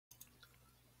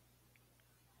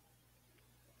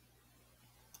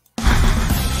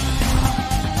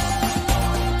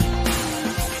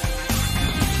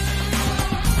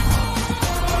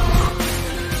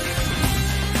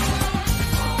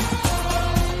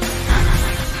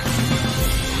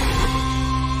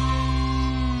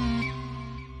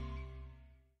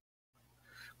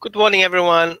Good morning,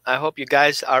 everyone. I hope you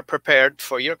guys are prepared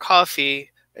for your coffee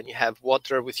and you have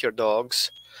water with your dogs.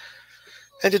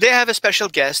 And today I have a special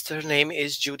guest. Her name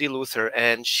is Judy Luther,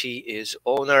 and she is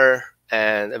owner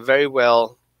and a very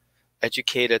well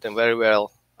educated and very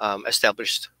well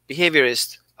established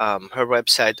behaviorist. Her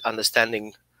website,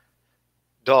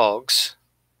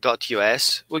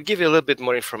 understandingdogs.us, will give you a little bit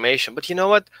more information. But you know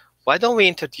what? Why don't we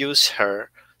introduce her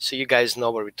so you guys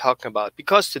know what we're talking about?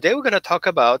 Because today we're going to talk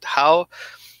about how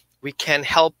we can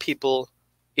help people,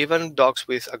 even dogs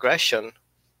with aggression,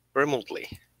 remotely.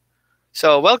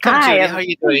 So welcome, Hi, Judy. How are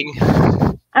you doing?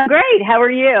 I'm great. How are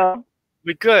you?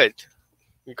 We're good.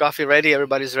 Your coffee ready?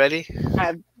 Everybody's ready?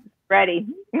 I'm ready.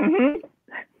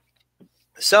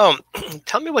 So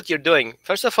tell me what you're doing.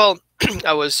 First of all,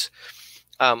 I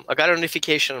got a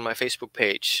notification on my Facebook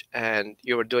page and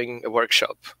you were doing a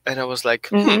workshop. And I was like,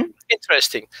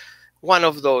 interesting. One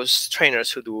of those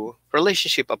trainers who do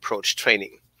relationship approach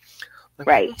training.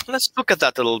 Right. Let's look at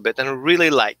that a little bit. And I really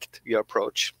liked your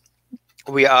approach.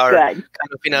 We are kind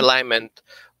of in alignment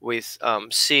with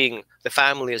seeing the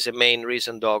family as the main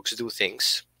reason dogs do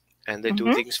things. And they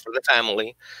do things for the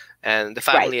family. And the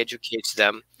family educates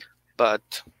them.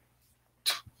 But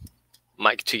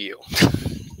Mike, to you.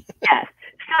 Yes.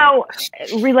 So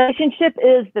relationship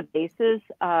is the basis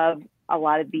of a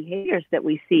lot of behaviors that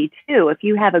we see too. If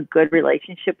you have a good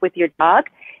relationship with your dog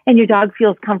and your dog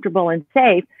feels comfortable and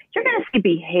safe, you're going to see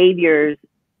behaviors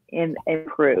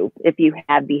improve if you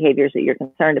have behaviors that you're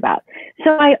concerned about. So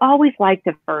I always like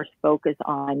to first focus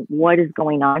on what is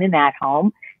going on in that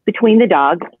home between the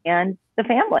dog and the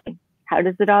family. How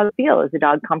does the dog feel? Is the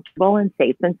dog comfortable and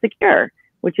safe and secure,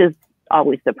 which is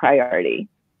always the priority.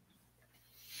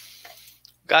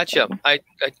 Gotcha. I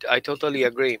totally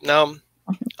agree. Now,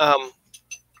 how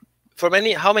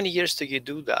many years did you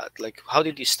do that? Like, how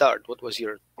did you start? What was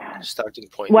your starting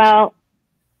point? Well,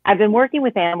 I've been working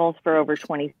with animals for over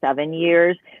 27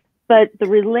 years, but the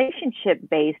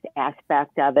relationship-based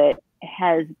aspect of it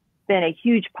has been a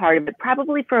huge part of it,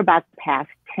 probably for about the past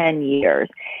 10 years.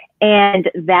 And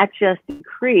that just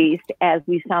increased as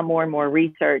we saw more and more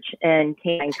research in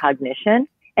canine cognition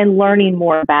and learning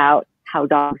more about how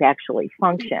dogs actually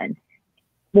function,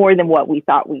 more than what we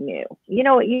thought we knew. You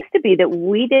know, it used to be that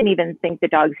we didn't even think the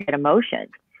dogs had emotions.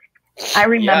 I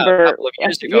remember a couple of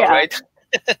years ago, right?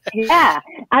 Yeah,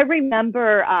 I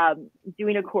remember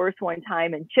doing a course one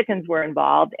time and chickens were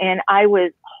involved, and I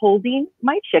was holding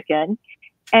my chicken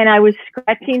and I was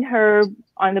scratching her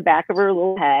on the back of her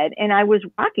little head and I was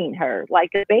rocking her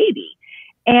like a baby.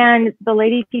 And the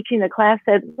lady teaching the class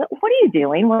said, "What are you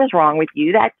doing? What is wrong with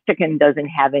you? That chicken doesn't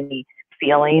have any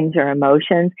feelings or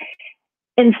emotions."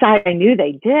 Inside, I knew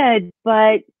they did,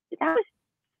 but that was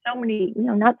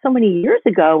not so many years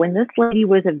ago. And this lady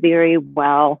was a very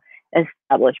well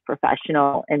established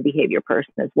professional and behavior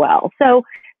person as well. So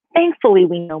thankfully,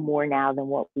 we know more now than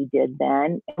what we did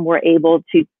then. And we're able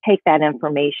to take that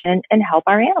information and help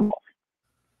our animals,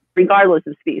 regardless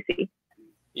of species.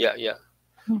 Yeah.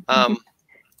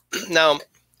 Now,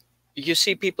 you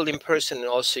see people in person and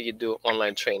also you do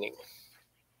online training.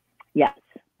 Yes.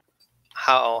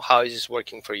 How is this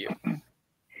working for you?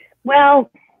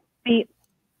 Well, the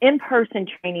in-person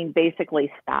training basically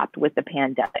stopped with the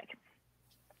pandemic.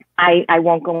 I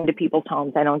won't go into people's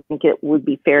homes. I don't think it would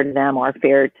be fair to them or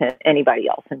fair to anybody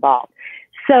else involved.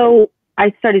 So I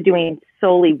started doing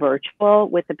solely virtual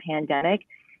with the pandemic,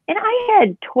 and I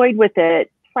had toyed with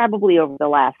it probably over the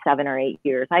last 7 or 8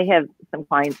 years. I have some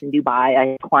clients in Dubai. I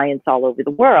have clients all over the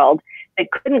world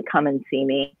that couldn't come and see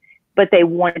me, but they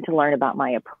wanted to learn about my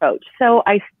approach. So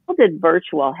I still did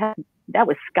virtual. That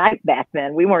was Skype back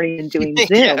then. We weren't even doing Zoom.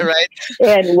 Yeah, right.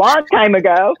 And a long time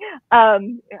ago.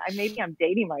 Maybe I'm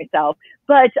dating myself.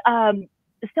 But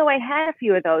so I had a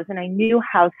few of those and I knew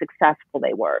how successful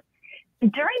they were. And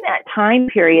during that time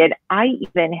period, I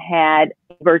even had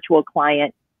a virtual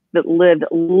client that lived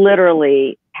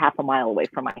literally half a mile away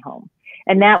from my home.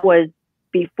 And that was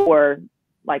before,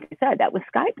 like I said, that was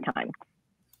Skype time.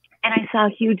 And I saw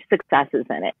huge successes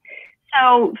in it.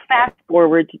 So fast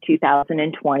forward to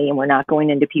 2020, and we're not going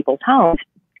into people's homes.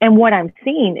 And what I'm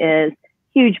seeing is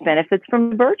huge benefits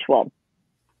from virtual.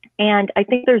 And I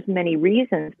think there's many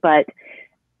reasons, but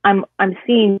I'm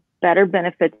seeing better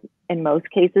benefits in most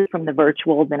cases from the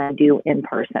virtual than I do in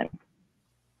person,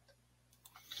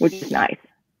 which is nice.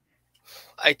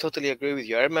 I totally agree with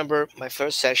you. I remember my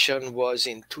first session was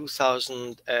in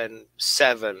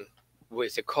 2007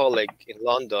 with a colleague in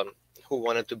London who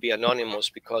wanted to be anonymous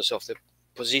because of the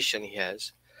position he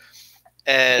has.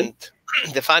 And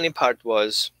the funny part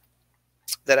was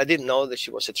that I didn't know that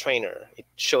she was a trainer. It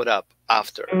showed up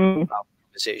after.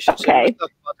 conversation. So we Okay.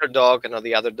 talked about her dog and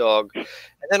the other dog. And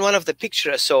then one of the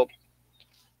pictures, so,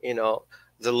 you know,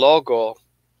 the logo,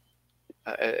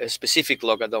 a specific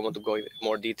logo, I don't want to go into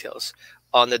more details,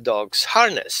 on the dog's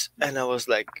harness. And I was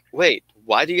like, wait,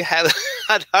 why do you have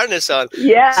that harness on?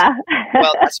 Yeah.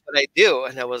 Well, that's what I do.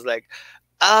 And I was like,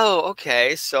 oh,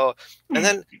 okay. So, and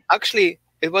then actually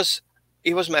it was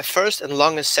my first and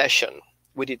longest session.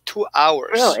 We did 2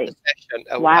 hours Really? a session.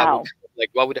 I Wow. would like,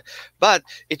 what would, but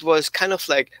it was kind of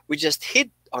like, we just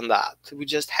hit on that. We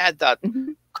just had that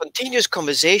continuous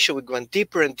conversation. We went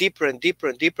deeper and deeper and deeper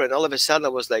and deeper. And all of a sudden I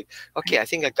was like, okay, I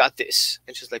think I got this.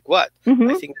 And she's like, what? I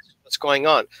think this is what's going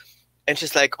on. And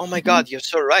she's like, oh my God, you're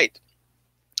so right.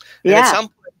 And at some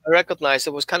point I recognized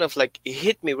it was kind of like, it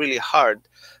hit me really hard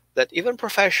that even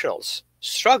professionals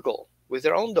struggle with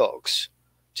their own dogs,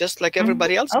 just like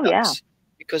everybody else does. Yeah.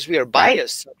 Because we are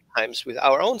biased sometimes with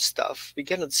our own stuff. We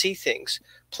cannot see things.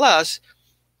 Plus,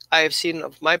 I have seen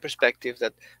of my perspective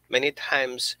that many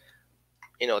times,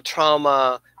 you know,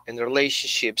 trauma and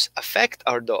relationships affect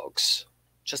our dogs,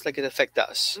 just like it affects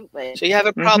us. Absolutely. So you have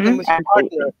a problem with your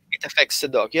partner, it affects the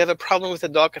dog. You have a problem with the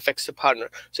dog, affects the partner.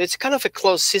 So it's kind of a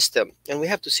closed system, and we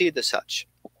have to see it as such.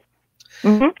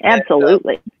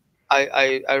 Absolutely.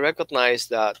 And, I recognize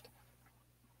that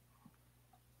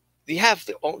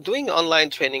doing online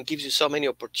training gives you so many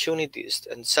opportunities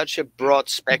and such a broad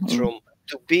spectrum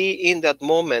to be in that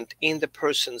moment in the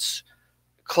person's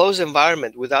close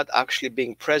environment without actually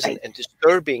being present and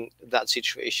disturbing that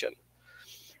situation.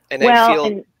 And I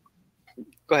feel,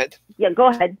 go ahead. Yeah, go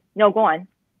ahead. No, go on.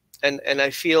 And I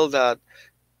feel that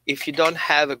if you don't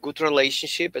have a good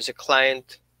relationship as a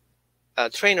client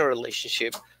trainer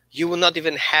relationship, you will not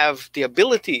even have the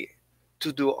ability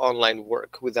to do online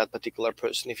work with that particular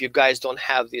person. If you guys don't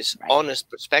have this honest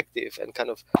perspective and kind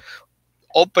of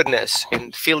openness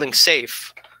and feeling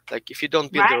safe, like if you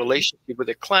don't build a relationship with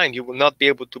a client, you will not be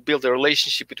able to build a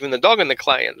relationship between the dog and the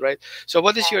client, right? So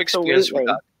what is your experience with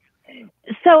that?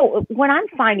 So what I'm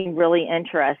finding really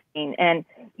interesting, and,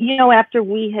 you know, after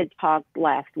we had talked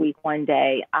last week one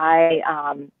day, I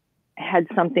had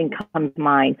something come to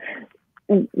mind.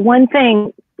 One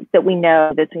thing that we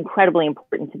know that's incredibly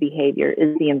important to behavior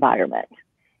is the environment.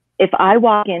 If I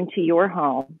walk into your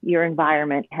home, your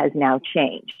environment has now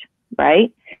changed,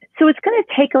 right? So it's going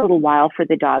to take a little while for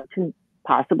the dog to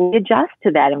possibly adjust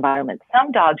to that environment.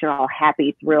 Some dogs are all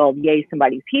happy, thrilled, yay,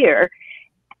 somebody's here,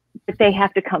 but they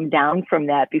have to come down from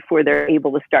that before they're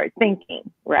able to start thinking,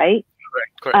 right?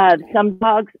 Correct. Some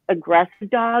dogs, aggressive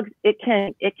dogs, it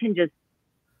can just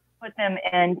put them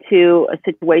into a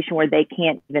situation where they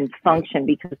can't even function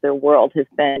because their world has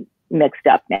been mixed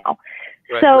up now.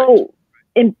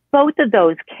 In both of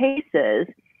those cases,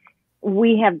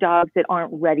 we have dogs that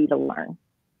aren't ready to learn.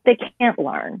 They can't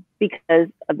learn because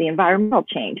of the environmental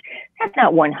change. That's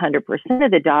not 100%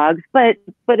 of the dogs, but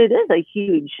it is a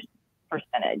huge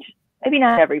percentage. Maybe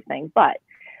not everything, but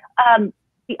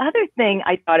the other thing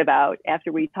I thought about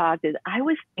after we talked is I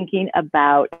was thinking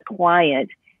about a client,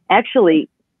 actually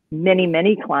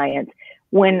many clients,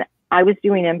 when I was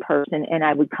doing in person and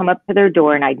I would come up to their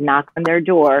door and I'd knock on their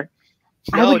door.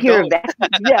 I would hear a vacuum.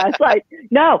 Yeah, it's like,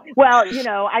 no, well, you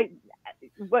know,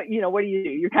 what do you do?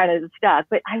 You're kind of stuck.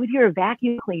 But I would hear a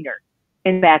vacuum cleaner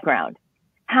in the background.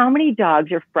 How many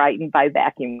dogs are frightened by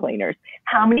vacuum cleaners?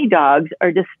 How many dogs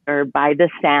are disturbed by the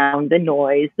sound, the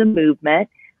noise, the movement?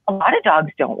 A lot of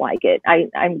dogs don't like it.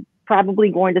 I'm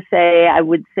probably going to say, I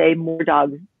would say more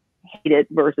dogs hate it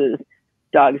versus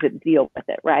dogs that deal with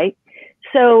it, right?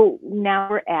 So now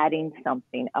we're adding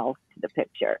something else to the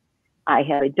picture. I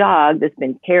have a dog that's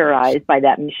been terrorized by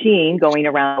that machine going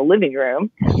around the living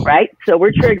room, right? So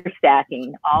we're trigger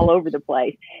stacking all over the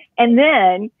place. And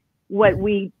then what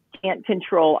we can't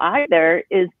control either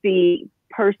is the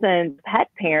person's pet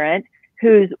parent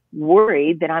who's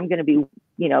worried that I'm going to be,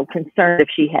 you know, concerned if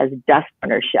she has dust on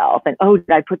her shelf and, oh, did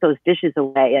I put those dishes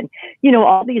away? And, you know,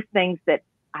 all these things that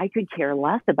I could care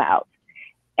less about.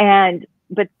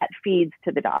 But that feeds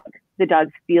to the dog. The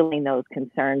dog's feeling those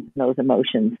concerns, those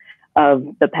emotions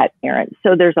of the pet parent.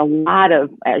 So there's a lot of,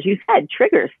 as you said,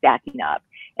 triggers stacking up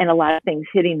and a lot of things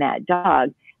hitting that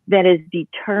dog that is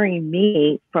deterring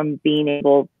me from being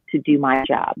able to do my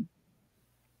job.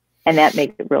 And that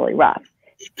makes it really rough.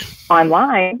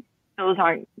 Online, those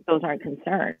aren't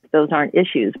concerns. Those aren't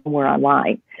issues when we're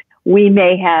online. We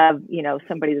may have, you know,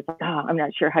 somebody that's like, oh, I'm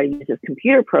not sure how to use this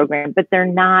computer program, but they're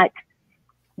not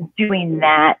doing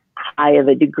that high of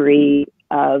a degree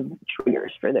of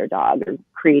triggers for their dog, or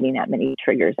creating that many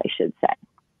triggers, I should say.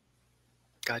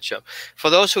 Gotcha. For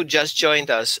those who just joined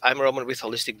us, I'm Roman with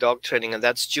Holistic Dog Training, and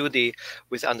that's Judy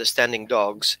with Understanding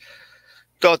Dogs.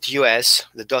 .us.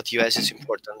 The .us is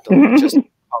important. Don't just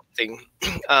thing.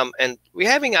 And we're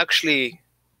having actually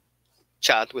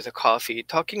chat with a coffee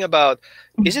talking about,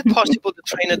 is it possible to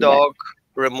train a dog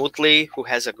remotely who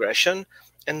has aggression,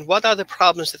 and what are the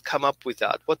problems that come up with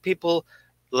that? What people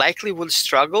likely will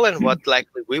struggle and what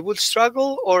likely we would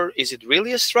struggle, or is it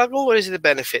really a struggle, or is it a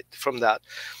benefit from that?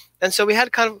 And so we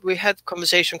had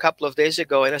conversation a couple of days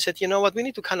ago, and I said, you know what, we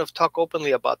need to kind of talk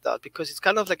openly about that, because it's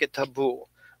kind of like a taboo.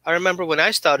 I remember when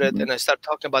I started and I started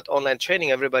talking about online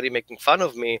training, everybody making fun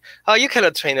of me. Oh, you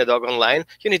cannot train a dog online.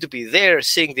 You need to be there,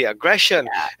 seeing the aggression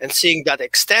and seeing that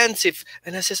extensive.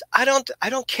 And I says, I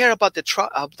don't care about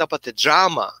the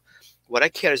drama. What I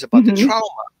care is about the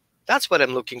trauma. That's what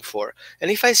I'm looking for.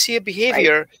 And if I see a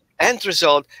behavior end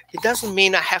result, it doesn't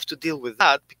mean I have to deal with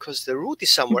that, because the root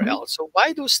is somewhere else. So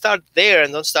why do start there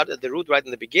and don't start at the root right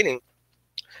in the beginning?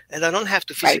 And I don't have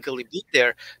to physically be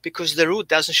there, because the root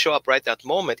doesn't show up right that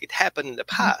moment. It happened in the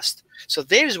past. So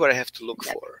there's what I have to look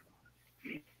for.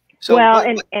 So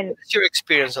what's your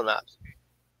experience on that?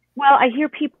 Well, I hear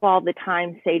people all the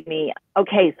time say to me,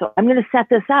 okay, so I'm going to set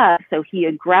this up so he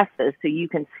aggresses so you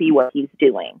can see what he's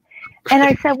doing. And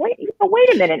I said, wait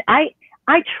a minute. I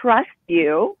trust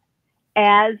you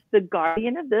as the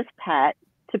guardian of this pet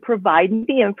to provide me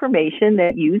the information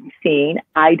that you've seen.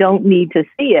 I don't need to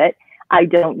see it. I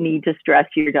don't need to stress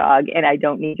your dog, and I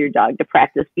don't need your dog to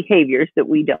practice behaviors that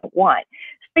we don't want.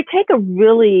 So I take a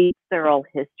really thorough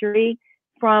history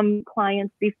from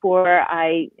clients before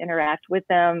I interact with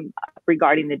them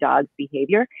regarding the dog's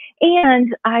behavior.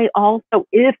 And I also,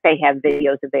 if they have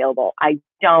videos available, I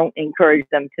don't encourage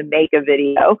them to make a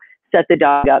video, set the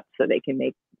dog up so they can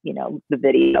make, the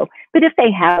video. But if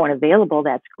they have one available,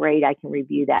 that's great. I can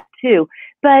review that too.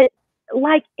 But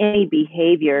like any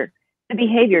behavior, the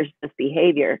behavior is just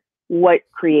behavior. What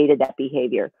created that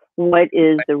behavior? What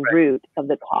is the root of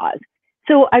the cause?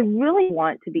 So I really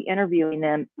want to be interviewing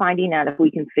them, finding out if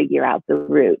we can figure out the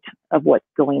root of what's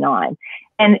going on.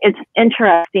 And it's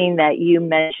interesting that you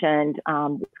mentioned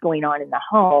what's going on in the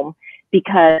home,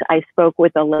 because I spoke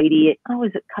with a lady, it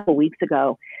was a couple weeks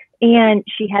ago, and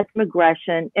she had some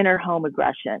aggression, inner-home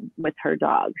aggression with her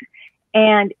dogs.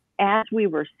 And as we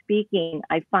were speaking,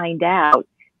 I find out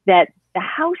that the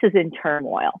house is in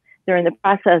turmoil. They're in the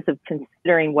process of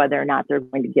considering whether or not they're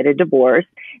going to get a divorce.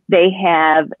 They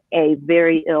have a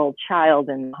very ill child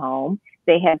in the home.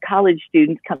 They have college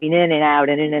students coming in and out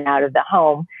of the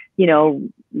home,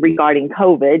 regarding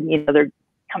COVID. They're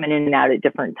coming in and out at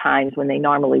different times when they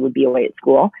normally would be away at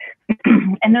school.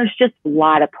 And there's just a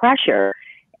lot of pressure.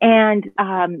 And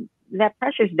that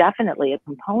pressure is definitely a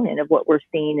component of what we're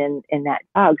seeing in that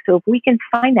dog. So if we can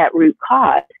find that root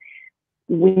cause,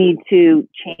 we need to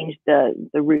change the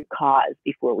root cause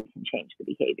before we can change the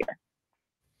behavior.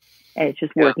 And it's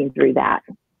just working through that.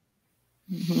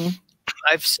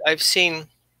 I've seen,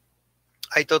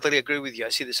 I totally agree with you. I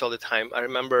see this all the time. I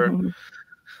remember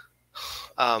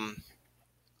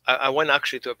I went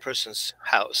actually to a person's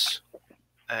house,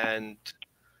 and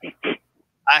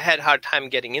I had a hard time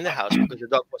getting in the house because the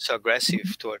dog was so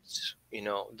aggressive towards,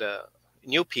 the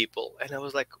new people. And I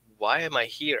was like, why am I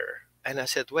here? And I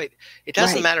said, wait, it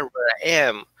doesn't matter where I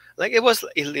am. Like it was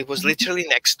literally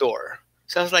next door.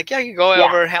 So I was like, you go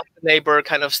over, help the neighbor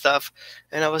kind of stuff.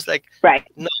 And I was like,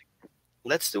 no,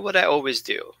 let's do what I always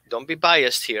do. Don't be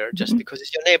biased here. Just because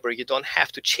it's your neighbor, you don't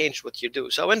have to change what you do.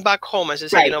 So I went back home and I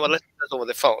said, you know what, let's do this over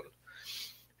the phone.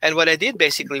 And what I did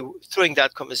basically during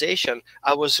that conversation,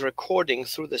 I was recording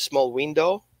through the small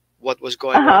window what was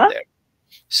going on there.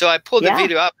 So I pulled the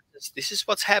video up. This is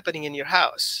what's happening in your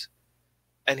house.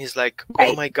 And he's like,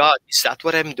 oh my God, is that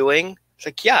what I'm doing? It's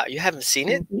like, yeah, you haven't seen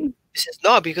it? He says,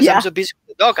 no, because I'm so busy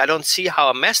with the dog. I don't see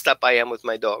how messed up I am with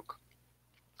my dog.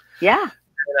 Yeah.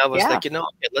 And I was like,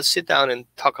 let's sit down and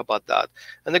talk about that.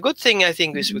 And the good thing, I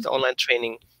think, is with online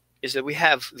training is that we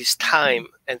have this time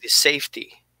and this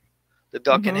safety. The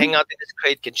dog can hang out in this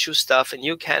crate, can choose stuff, and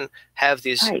you can have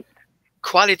this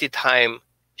quality time,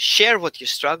 share what you're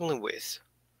struggling with.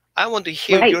 I want to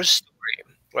hear your story.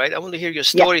 Right? I want to hear your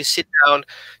story. Sit down,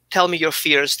 tell me your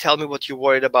fears, tell me what you're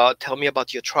worried about, tell me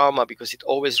about your trauma, because it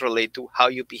always relates to how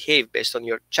you behave based on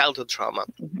your childhood trauma.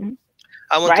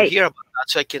 I want to hear about that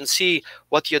so I can see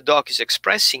what your dog is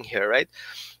expressing here, right?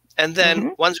 And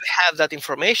then once we have that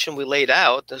information, we laid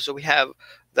out, so we have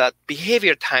that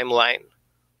behavior timeline.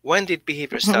 When did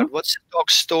behavior start? What's the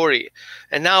dog's story?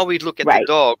 And now we look at the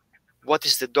dog. What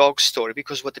is the dog's story?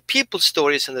 Because what the people's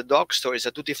stories and the dog stories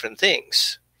are two different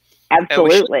things. Absolutely. And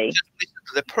we shouldn't just listen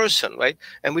to the person, right?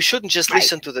 And we shouldn't just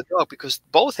listen to the dog, because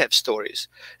both have stories.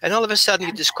 And all of a sudden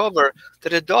you discover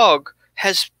that a dog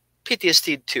has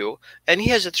PTSD too, and he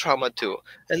has a trauma too.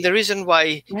 And the reason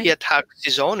why he attacks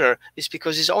his owner is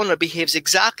because his owner behaves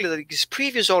exactly like his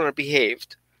previous owner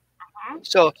behaved.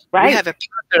 So we have a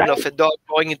pattern of a dog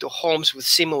going into homes with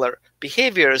similar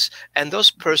behaviors, and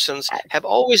those persons have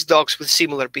always dogs with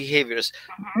similar behaviors.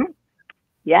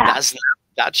 Yeah. Does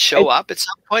that show up at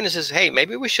some point and says, hey,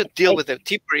 maybe we should deal with a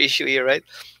deeper issue here, right?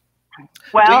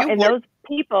 Well, and those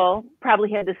people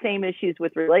probably had the same issues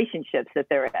with relationships that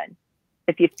they're in,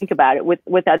 if you think about it,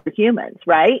 with other humans,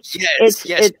 right? Yes,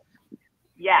 yes.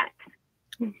 Yes.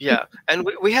 Yeah, and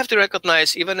we have to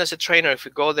recognize, even as a trainer, if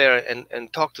we go there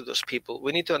and talk to those people,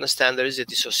 we need to understand there is a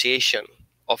dissociation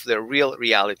of their real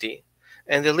reality,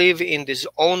 and they live in this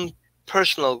own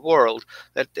personal world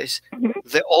that is,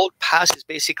 the old past is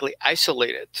basically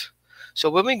isolated.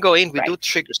 So when we go in, we do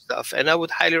trigger stuff, and I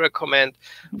would highly recommend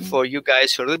for you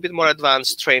guys who are a little bit more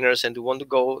advanced trainers and who want to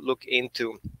go look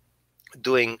into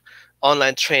doing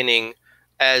online training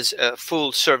as a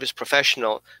full service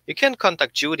professional, you can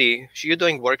contact Judy. You're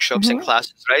doing workshops and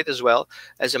classes, right, as well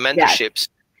as a mentorships.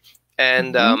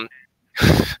 And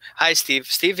hi, Steve.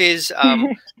 Steve is a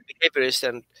behaviorist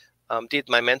and did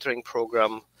my mentoring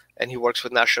program, and he works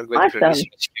with National Great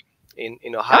Rescue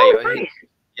in Ohio. Oh, nice.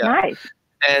 Nice.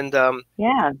 And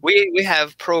we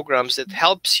have programs that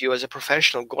helps you as a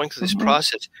professional going through this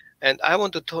process. And I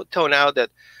want to tone out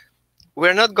that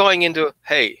we're not going into,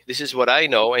 hey, this is what I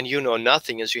know and you know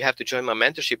nothing, as you have to join my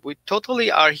mentorship. We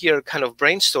totally are here kind of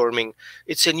brainstorming.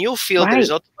 It's a new field. There's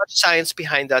not much science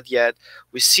behind that yet.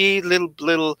 We see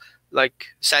little like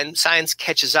science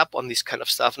catches up on this kind of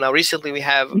stuff. Now, recently we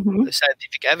have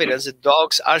scientific evidence that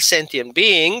dogs are sentient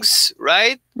beings,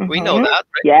 right? We know that,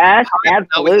 right? Yes,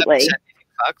 absolutely. Scientific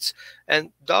facts.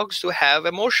 And dogs do have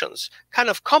emotions, kind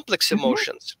of complex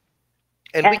emotions.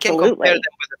 And we can compare them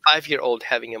with a 5-year-old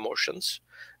having emotions.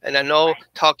 And I know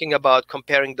talking about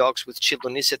comparing dogs with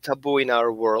children is a taboo in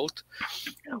our world.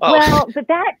 Well, but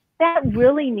that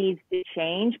really needs to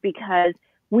change, because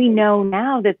we know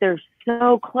now that they're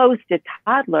so close to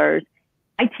toddlers.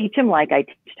 I teach them like I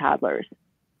teach toddlers.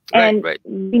 And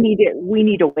we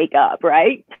need to wake up,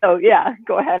 right? So yeah,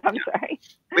 go ahead. I'm sorry.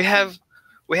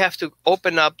 We have to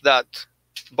open up that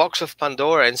box of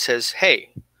Pandora and says, hey,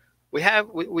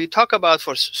 we talk about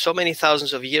for so many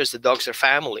thousands of years the dogs are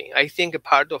family. I think a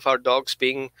part of our dogs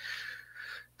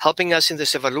helping us in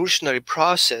this evolutionary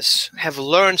process have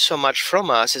learned so much from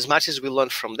us as much as we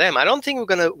learned from them. I don't think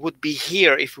would be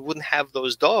here if we wouldn't have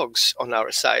those dogs on our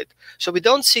side. So we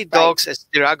don't see dogs as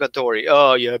derogatory.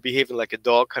 Oh yeah, behaving like a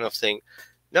dog kind of thing.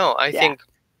 No, I think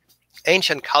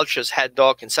ancient cultures had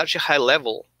dog in such a high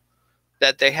level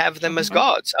that they have them as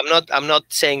gods. I'm not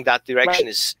saying that direction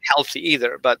is healthy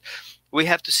either, but we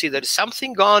have to see there's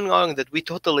something going on that we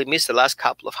totally missed the last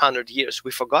couple of 100 years.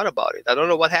 We forgot about it. I don't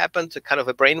know what happened to kind of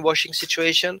a brainwashing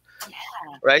situation,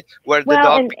 right? Where the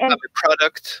dog became a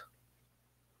product.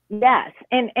 Yes.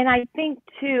 And I think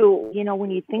too, you know,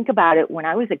 when you think about it, when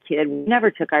I was a kid, we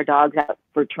never took our dogs out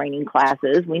for training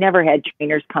classes. We never had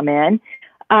trainers come in.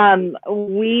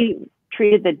 We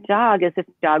treated the dog as if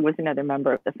the dog was another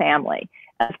member of the family.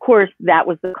 Of course, that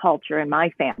was the culture in my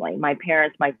family. My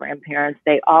parents, my grandparents,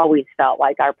 they always felt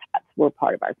like our pets were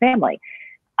part of our family.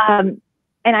 And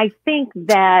I think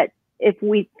that if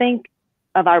we think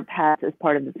of our pets as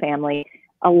part of the family,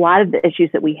 a lot of the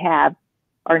issues that we have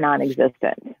are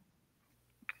non-existent.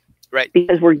 Right.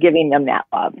 Because we're giving them that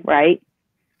love, right?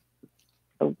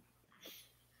 So,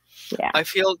 yeah. I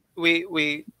feel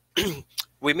we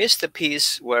missed the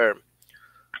piece where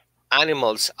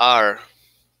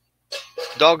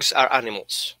dogs are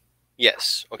animals.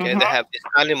 Yes. Okay. They have these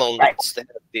animal needs. They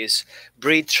have these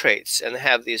breed traits, and they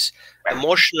have these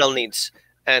emotional needs.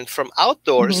 And from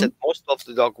outdoors, that most of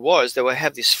the dog was, they will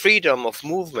have this freedom of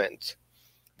movement.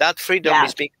 That freedom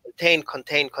is being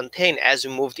contained as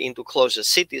we moved into closer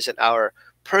cities, and our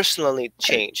personal need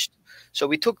changed. So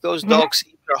we took those dogs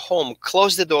in our home,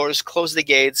 closed the doors, closed the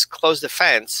gates, closed the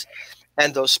fence,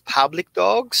 and those public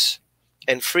dogs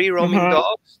and free roaming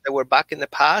dogs that were back in the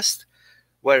past,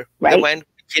 where they went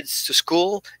with kids to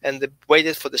school and they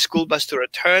waited for the school bus to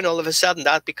return, all of a sudden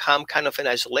that became kind of an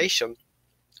isolation.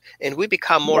 And we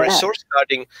become more resource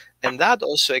guarding, and that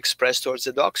also expressed towards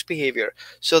the dog's behavior.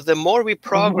 So the more we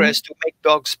progress to make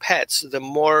dogs pets, the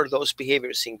more those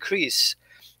behaviors increase.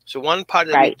 So one part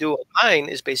that we do online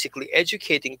is basically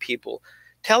educating people,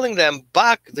 telling them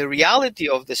back the reality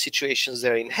of the situations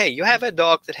they're in. Hey, you have a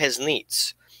dog that has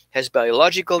needs, has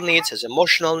biological needs, has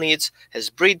emotional needs, has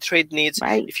breed trait needs.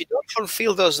 If you don't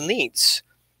fulfill those needs,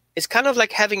 it's kind of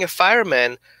like having a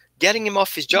fireman, getting him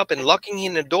off his job and locking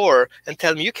him in a door and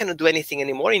telling him you cannot do anything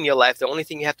anymore in your life. The only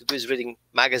thing you have to do is reading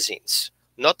magazines.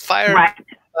 not fire Right.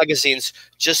 magazines,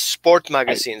 just sport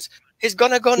magazines. He's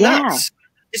gonna go Yeah. nuts.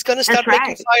 He's gonna start That's making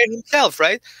right. fire himself,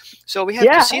 right? So we have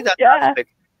to Yeah. see that Yeah. aspect,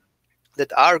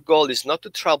 that our goal is not to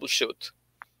troubleshoot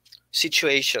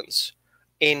situations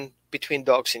in between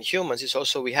dogs and humans. It's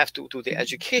also we have to do the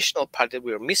educational part that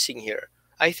we're missing here.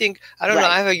 I think, I don't know,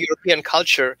 I have a European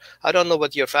culture. I don't know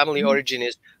what your family origin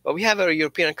is, but we have a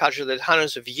European culture that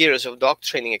hundreds of years of dog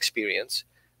training experience.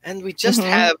 And we just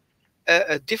have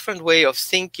a different way of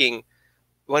thinking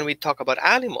when we talk about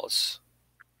animals.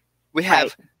 We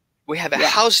have a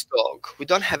house dog. We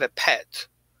don't have a pet.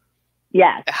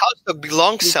 Yes. A house dog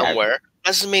belongs somewhere.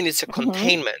 Doesn't mean it's a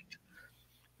containment.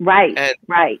 Right. And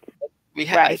right.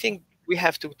 I think we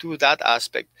have to do that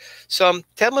aspect. So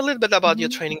tell me a little bit about your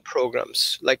training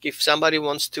programs. Like if somebody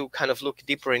wants to kind of look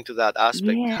deeper into that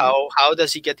aspect, how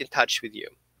does he get in touch with you?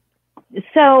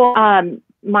 So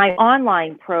my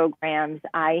online programs,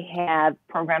 I have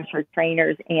programs for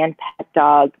trainers and pet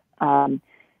dog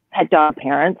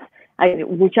parents.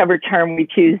 Whichever term we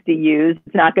choose to use,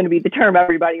 it's not going to be the term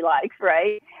everybody likes,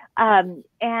 right?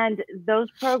 And those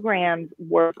programs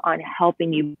work on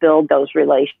helping you build those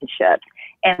relationships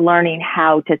and learning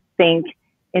how to think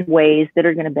in ways that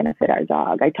are going to benefit our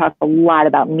dog. I talk a lot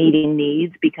about meeting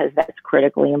needs because that's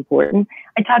critically important.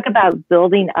 I talk about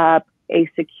building up a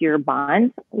secure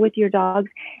bond with your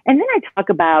dogs. And then I talk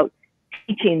about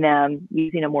teaching them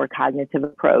using a more cognitive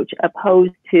approach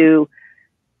opposed to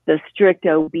the strict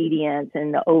obedience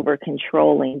and the over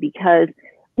controlling, because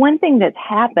one thing that's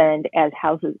happened as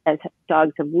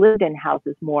dogs have lived in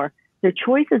houses more, their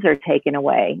choices are taken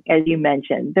away. As you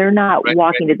mentioned, they're not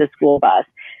walking to the school bus.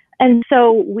 And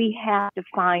so we have to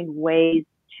find ways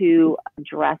to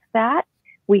address that.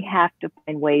 We have to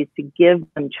find ways to give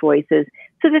them choices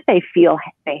so that they feel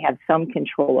they have some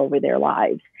control over their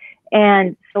lives.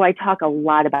 And so I talk a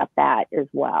lot about that as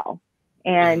well.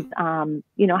 And,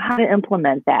 how to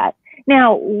implement that.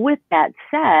 Now, with that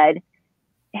said,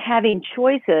 having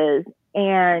choices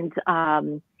and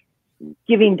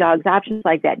giving dogs options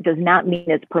like that does not mean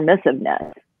it's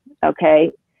permissiveness,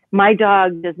 okay? My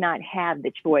dog does not have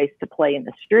the choice to play in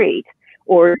the street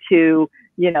or to,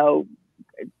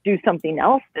 do something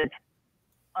else that's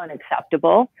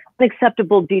unacceptable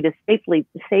due to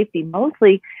safety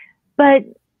mostly, but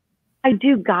I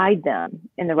do guide them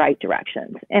in the right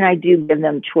directions, and I do give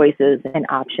them choices and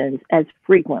options as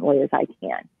frequently as I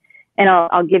can. And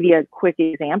I'll give you a quick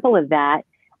example of that.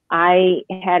 I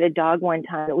had a dog one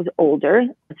time that was older,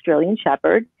 Australian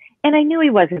Shepherd, and I knew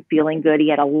he wasn't feeling good. He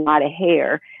had a lot of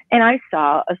hair, and I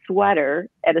saw a sweater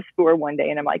at a store one day,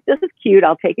 and I'm like, this is cute.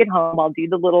 I'll take it home. I'll do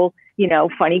the little,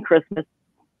 funny Christmas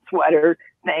sweater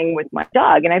thing with my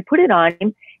dog. And I put it on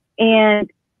him, and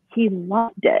he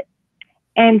loved it.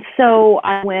 And so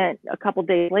I went a couple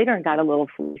days later and got a little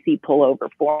fleecy pullover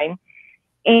for him.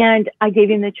 And I gave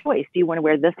him the choice. Do you want to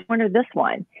wear this one or this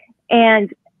one?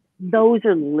 And those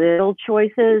are little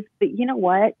choices, but you know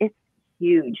what? It's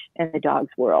huge in the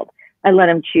dog's world. I let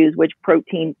them choose which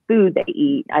protein food they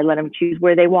eat. I let them choose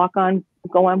where they go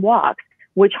on walks,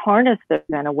 which harness they're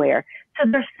going to wear. So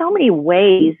there's so many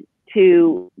ways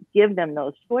to give them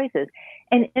those choices.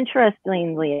 And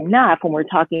interestingly enough, when we're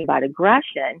talking about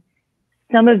aggression,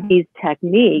 some of these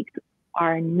techniques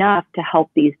are enough to help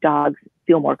these dogs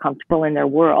feel more comfortable in their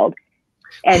world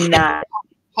and not.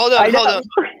 Hold on.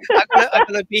 I'm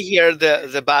gonna be here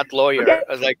the bad lawyer. Okay.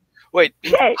 I was like, wait,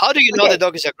 how do you know the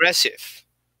dog is aggressive?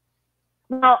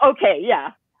 Well, okay,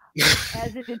 yeah.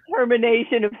 As a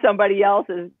determination of somebody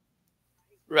else's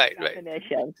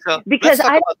definition. So because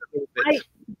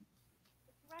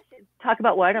talk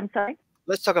about what? I'm sorry.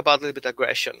 Let's talk about a little bit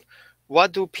aggression.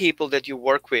 What do people that you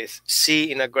work with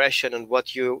see in aggression, and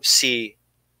what you see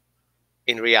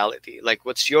in reality? Like,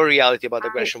 what's your reality about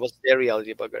aggression? What's their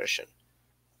reality about aggression?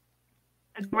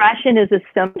 Aggression is a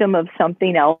symptom of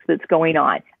something else that's going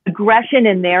on. Aggression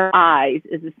in their eyes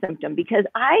is a symptom, because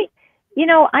I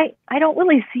don't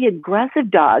really see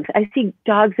aggressive dogs. I see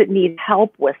dogs that need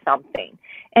help with something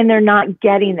and they're not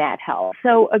getting that help.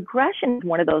 So aggression is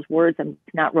one of those words I'm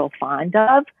not real fond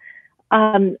of.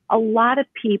 A lot of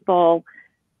people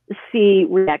see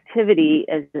reactivity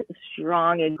as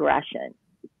strong aggression.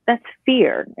 That's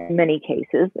fear in many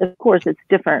cases. Of course, it's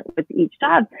different with each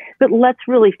dog, but let's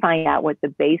really find out what the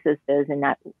basis is, and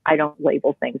that I don't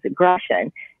label things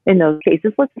aggression in those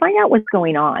cases. Let's find out what's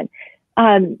going on.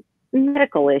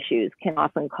 Medical issues can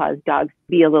often cause dogs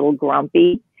to be a little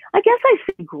grumpy. I guess I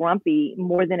say grumpy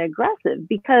more than aggressive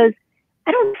because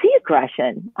I don't see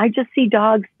aggression. I just see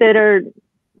dogs that are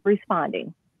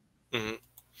responding. Mm-hmm.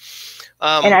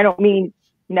 And I don't mean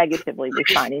negatively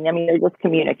responding. I mean, they're just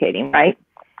communicating, right?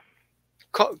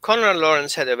 Conrad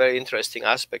Lawrence had a very interesting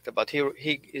aspect about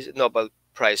he is a Nobel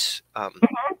Prize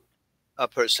a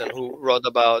person who wrote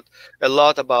about a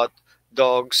lot about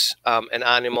dogs and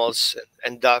animals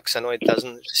and ducks. I know it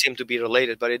doesn't seem to be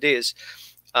related, but it is.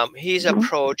 His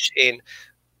approach in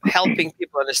helping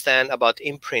people understand about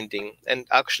imprinting, and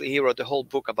actually he wrote a whole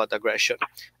book about aggression.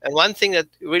 And one thing that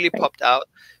really popped out,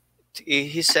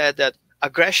 he said that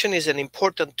aggression is an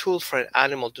important tool for an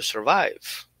animal to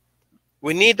survive.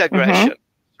 We need aggression to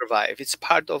survive. It's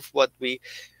part of what we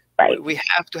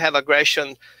have to have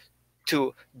aggression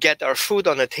to get our food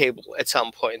on the table at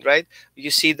some point, right? You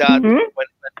see that when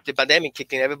the pandemic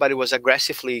kicked in, everybody was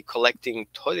aggressively collecting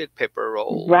toilet paper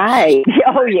rolls. Right.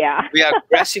 Oh, yeah. We are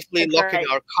aggressively locking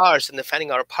our cars and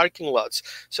defending our parking lots.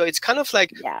 So it's kind of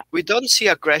like we don't see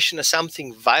aggression as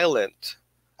something violent.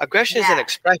 Aggression is an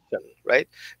expression, right?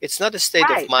 It's not a state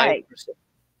of mind.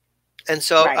 And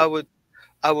so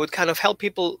I would kind of help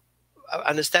people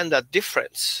understand that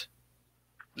difference.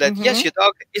 That yes, your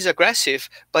dog is aggressive,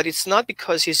 but it's not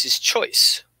because it's his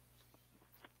choice.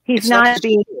 He's not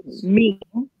being mean.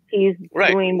 He's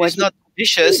doing what he's not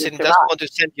vicious and doesn't want to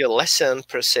send you a lesson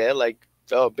per se, like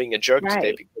being a jerk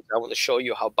today because I want to show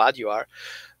you how bad you are.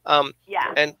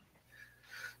 And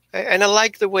I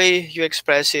like the way you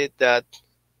express it, that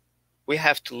we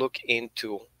have to look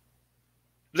into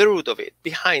the root of it,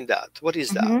 behind that. What is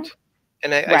that?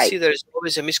 And I see there is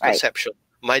always a misconception.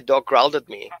 My dog growled at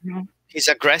me. He's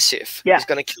aggressive. He's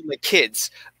going to kill my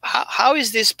kids. How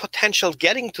is this potential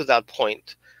getting to that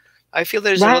point? I feel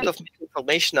there's a lot of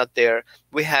misinformation out there.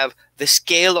 We have the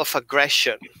scale of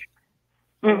aggression.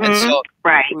 And so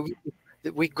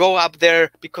we go up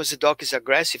there because the dog is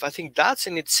aggressive. I think that's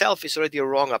in itself is already a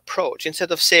wrong approach.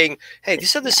 Instead of saying, hey,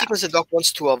 these are the signals the dog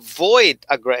wants to avoid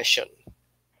aggression.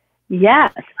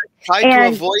 Yes. I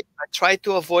try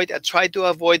to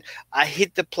avoid. I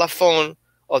hit the plafond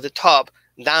or the top.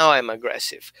 Now I'm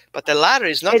aggressive. But the latter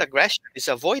is not aggression, it's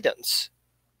avoidance.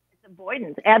 It's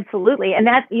avoidance, absolutely. And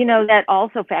that, that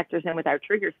also factors in with our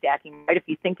trigger stacking, right? If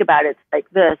you think about it, it's like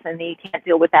this, and then you can't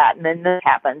deal with that, and then this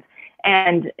happens.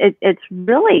 And it's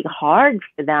really hard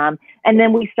for them. And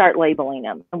then we start labeling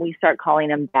them, and we start calling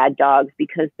them bad dogs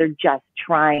because they're just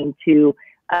trying to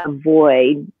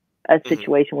avoid a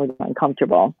situation where they're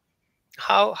uncomfortable.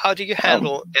 How do you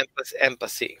handle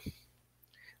empathy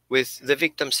with the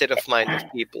victim state of mind of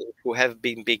people who have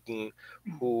been beaten,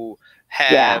 who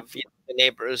have the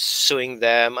neighbors suing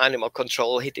them, animal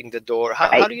control hitting the door?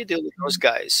 How do you deal with those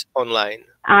guys online?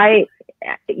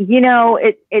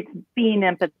 It's being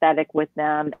empathetic with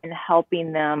them and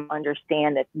helping them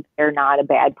understand that they're not a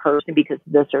bad person because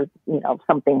this or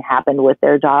something happened with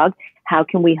their dog. How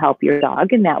can we help your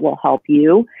dog? And that will help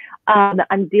you.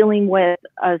 I'm dealing with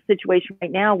a situation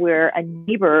right now where a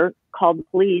neighbor called the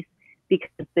police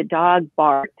because the dog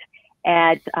barked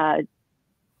at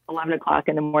 11 o'clock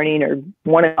in the morning or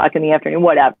 1 o'clock in the afternoon,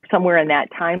 whatever, somewhere in that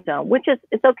time zone, which is,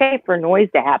 it's okay for noise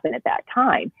to happen at that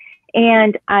time.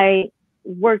 And I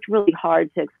worked really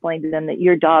hard to explain to them that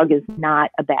your dog is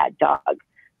not a bad dog.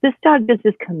 This dog is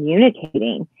just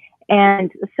communicating.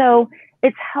 And so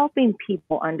it's helping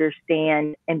people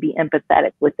understand and be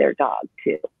empathetic with their dog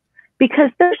too, because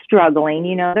they're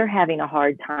struggling, they're having a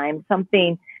hard time.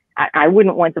 I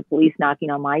wouldn't want the police knocking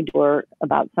on my door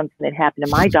about something that happened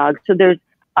to my dog. So there's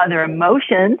other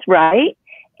emotions, right?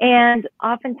 And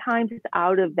oftentimes it's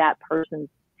out of that person's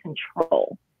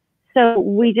control. So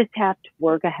we just have to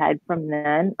work ahead from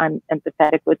then. I'm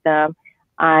empathetic with them.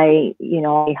 I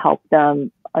help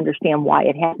them understand why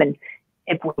it happened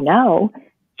if we know.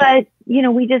 But,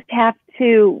 we just have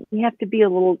to be a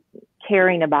little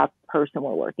caring about the person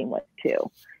we're working with too.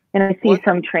 And I see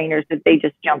some trainers that they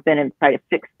just jump in and try to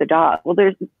fix the dog. Well,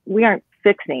 we aren't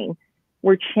fixing,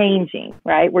 we're changing,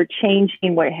 right? We're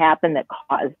changing what happened that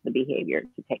caused the behavior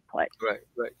to take place. Right.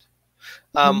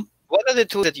 What are the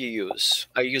tools that you use?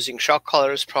 Are you using shock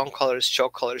collars, prong collars,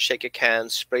 choke collars, shake a can,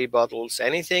 spray bottles,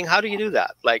 anything? How do you do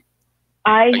that?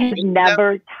 I've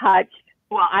never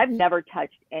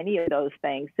touched any of those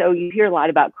things. So you hear a lot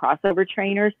about crossover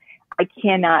trainers. I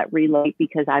cannot relate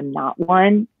because I'm not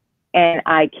one. And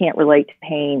I can't relate to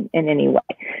pain in any way.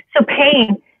 So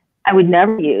pain, I would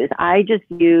never use. I just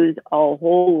use a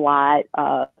whole lot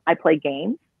I play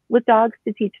games with dogs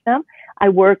to teach them. I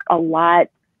work a lot.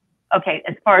 Okay,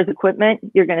 as far as equipment,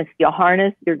 you're going to see a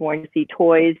harness, you're going to see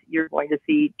toys, you're going to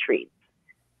see treats.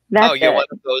 You're one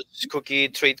of those cookie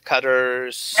treat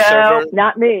cutters? No, server?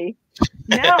 Not me.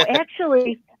 No,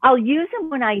 actually, I'll use them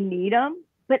when I need them,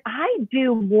 but I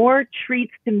do more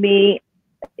treats to me.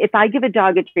 If I give a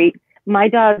dog a treat, my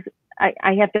dogs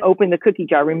I have to open the cookie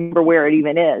jar, remember where it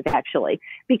even is actually,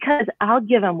 because I'll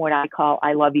give them what I call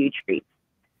I love you treats.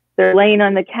 They're laying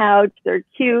on the couch, they're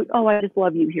cute. Oh, I just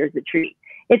love you, here's a treat.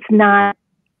 It's not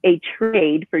a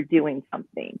trade for doing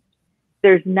something.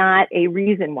 There's not a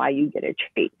reason why you get a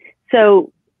treat.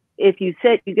 So if you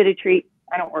sit, you get a treat.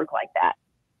 I don't work like that.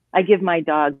 I give my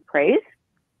dog praise.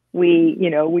 We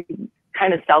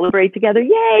kind of celebrate together.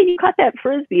 Yay, you caught that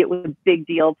Frisbee. It was a big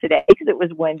deal today because it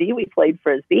was windy. We played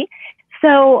Frisbee.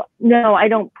 So no, I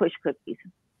don't push cookies.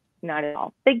 Not at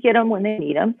all. They get them when they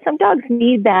need them. Some dogs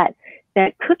need that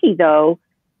cookie though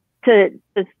to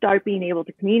start being able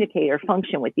to communicate or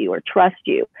function with you or trust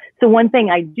you. So one thing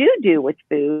I do with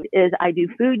food is I do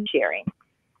food sharing,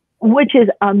 which is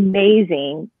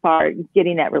amazing for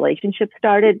getting that relationship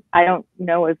started. I don't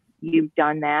know if you've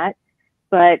done that,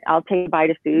 but I'll take a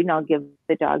bite of food and I'll give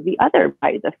the dog the other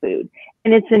bite of the food.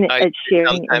 And it's a sharing,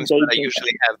 sometimes, engaging. but I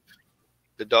usually have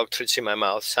the dog treats in my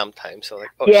mouth sometimes. So like,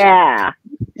 oh, yeah.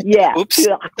 Shit. Yeah. Oops.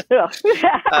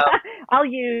 I'll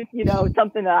use,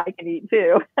 something that I can eat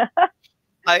too.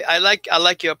 I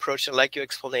like your approach. I like your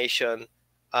explanation.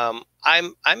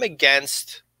 I'm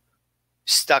against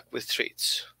stuck with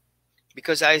treats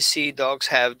because I see dogs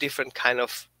have different kind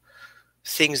of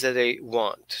things that they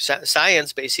want.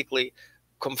 Science basically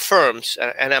confirms,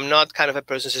 and I'm not kind of a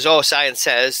person who says, oh, science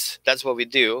says that's what we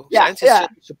do. Yeah, science is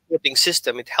just a supporting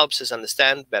system. It helps us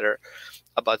understand better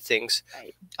about things.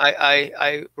 Right.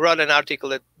 I wrote an article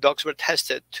that dogs were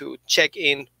tested to check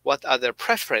in what are their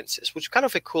preferences, which is kind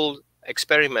of a cool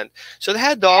experiment. So they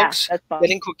had dogs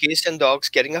getting cookies and dogs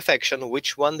getting affection,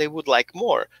 which one they would like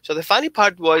more. So the funny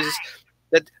part was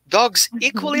that dogs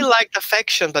equally liked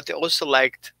affection, but they also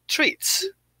liked treats.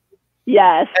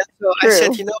 Yes. And so true. I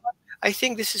said, you know what? I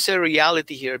think this is a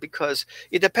reality here because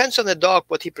it depends on the dog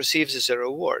what he perceives as a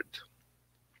reward.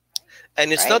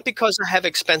 And it's not because I have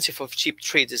expensive or cheap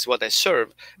treats is what I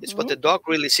serve. It's what the dog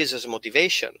really sees as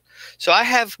motivation. So I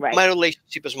have my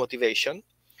relationship as motivation,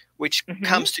 which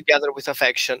comes together with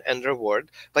affection and reward,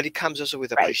 but it comes also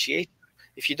with appreciation.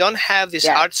 If you don't have this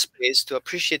heart space to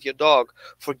appreciate your dog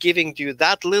for giving you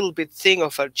that little bit thing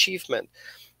of achievement,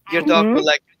 your dog will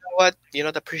like, you know what, you're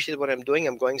not appreciating what I'm doing,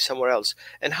 I'm going somewhere else.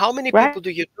 And how many people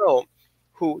do you know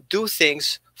who do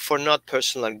things for not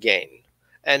personal gain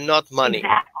and not money?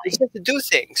 Exactly. They just have to do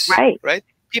things, right?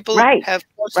 People have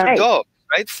foster dogs,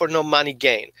 right, for no money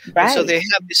gain. And so they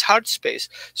have this heart space.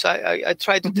 So I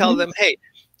try to tell them, hey,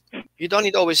 you don't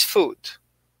need always food.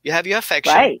 You have your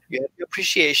affection, you have your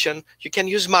appreciation, you can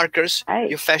use markers,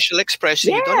 your facial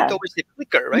expression. You don't need always the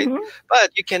clicker, right?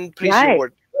 But you can praise your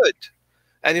word good.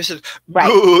 And you said,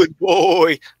 good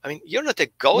boy. I mean, you're not a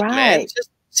goat, man.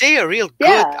 Just say a real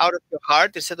good out of your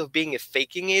heart instead of being a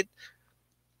faking it.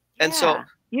 And so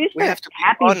we have to be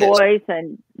happy honest. Voice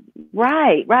and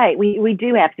we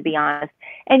do have to be honest.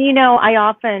 And I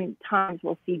oftentimes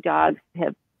will see dogs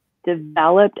have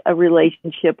developed a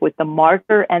relationship with the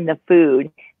marker and the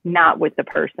food, not with the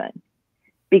person,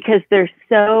 because they're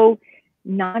so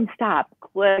nonstop,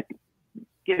 click,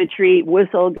 give a treat,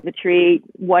 whistle, give a treat,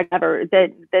 whatever,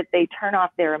 that they turn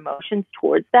off their emotions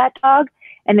towards that dog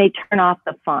and they turn off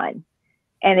the fun.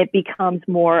 And it becomes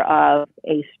more of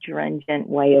a stringent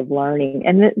way of learning.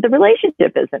 And the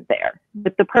relationship isn't there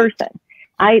with the person.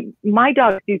 My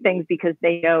dogs do things because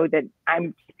they know that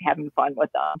I'm just having fun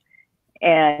with them.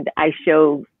 And I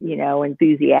show,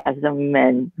 enthusiasm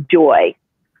and joy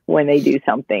when they do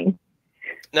something.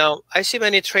 Now, I see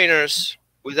many trainers,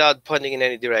 without pointing in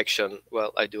any direction,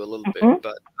 well, I do a little bit,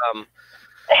 but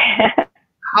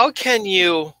how can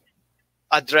you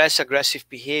address aggressive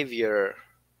behavior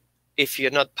if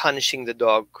you're not punishing the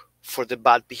dog for the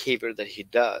bad behavior that he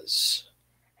does?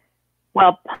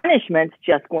 Well, punishment's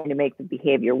just going to make the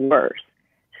behavior worse.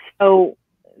 So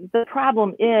the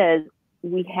problem is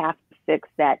we have to fix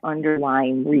that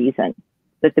underlying reason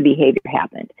that the behavior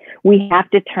happened. We have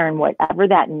to turn whatever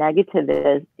that negative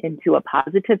is into a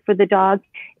positive for the dog.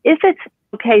 If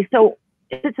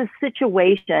it's a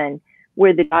situation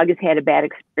where the dog has had a bad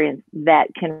experience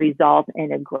that can result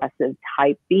in aggressive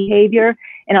type behavior.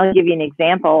 And I'll give you an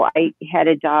example. I had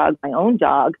a dog, my own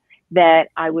dog, that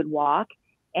I would walk.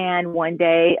 And one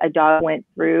day a dog went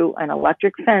through an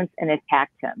electric fence and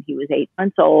attacked him. He was 8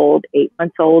 months old. 8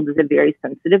 months old is a very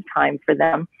sensitive time for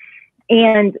them.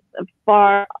 And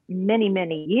for many,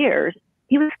 many years,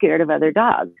 he was scared of other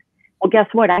dogs. Well, guess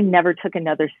what? I never took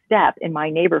another step in my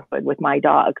neighborhood with my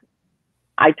dog.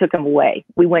 I took him away.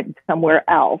 We went somewhere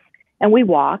else and we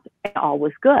walked and all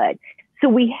was good. So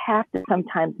we have to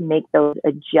sometimes make those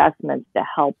adjustments to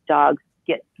help dogs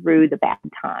get through the bad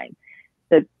time.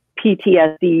 The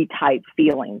PTSD type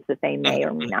feelings that they may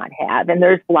or may not have. And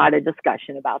there's a lot of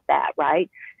discussion about that, right?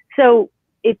 So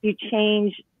if you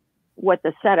change what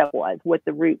the setup was, what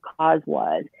the root cause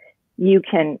was, you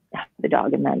can help the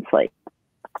dog immensely.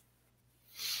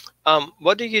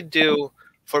 What do you do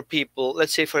for people?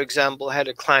 Let's say, for example, I had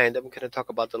a client, I'm going to talk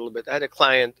about that a little bit. I had a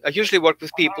client, I usually work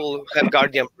with people who have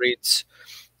guardian breeds.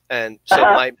 And so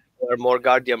my are more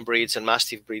guardian breeds and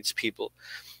Mastiff breeds people.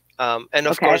 And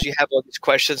of course, you have all these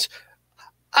questions.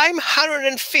 I'm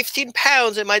 115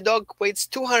 pounds and my dog weighs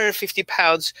 250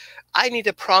 pounds. I need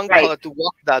a prong collar to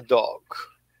walk that dog.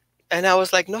 And I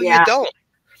was like, no, you don't.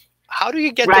 How do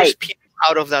you get those people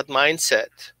out of that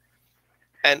mindset?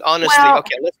 And honestly,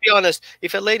 okay, let's be honest.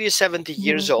 If a lady is 70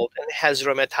 years old and has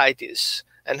rheumatitis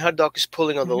and her dog is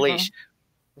pulling on the leash,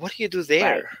 what do you do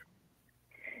there?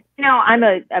 You know, I'm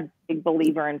a big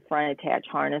believer in front attach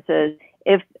harnesses.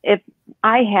 If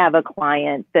I have a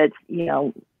client that's, you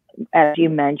know, as you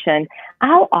mentioned,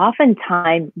 I'll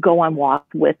oftentimes go on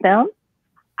walks with them.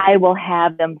 I will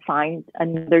have them find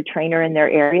another trainer in their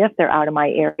area if they're out of my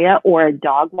area, or a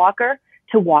dog walker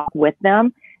to walk with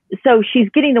them. So she's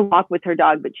getting to walk with her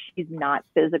dog, but she's not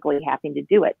physically having to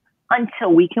do it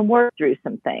until we can work through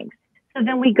some things. So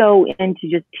then we go into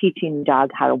just teaching the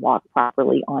dog how to walk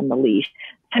properly on the leash.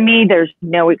 To me, there's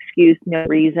no excuse, no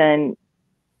reason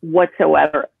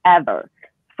whatsoever, ever,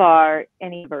 for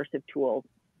any aversive tools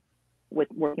with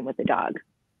working with the dog.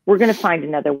 We're going to find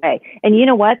another way. And you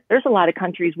know what? There's a lot of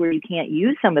countries where you can't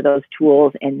use some of those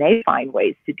tools and they find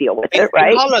ways to deal with it,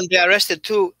 right? In Holland, they arrested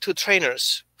two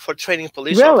trainers for training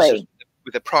police officers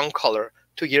with a prong collar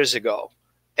 2 years ago.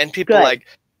 And people like,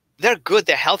 they're good,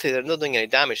 they're healthy, they're not doing any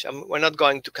damage. We're not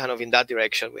going to kind of in that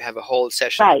direction. We have a whole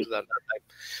session to that.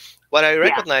 What I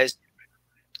recognized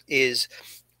is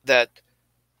that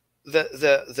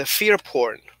the fear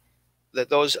porn that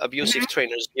those abusive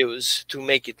trainers use to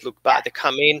make it look bad. They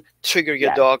come in, trigger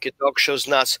your dog shows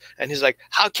nuts, and he's like,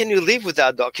 how can you live with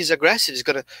that dog? He's aggressive.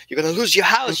 You're gonna lose your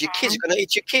house, your kids, you're gonna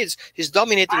eat your kids. He's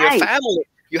dominating your family.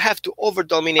 You have to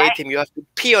over-dominate him. You have to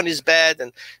pee on his bed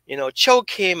and, you know, choke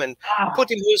him and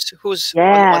put him who's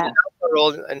on the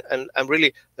roll. And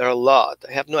really, there are a lot.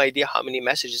 I have no idea how many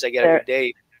messages I get every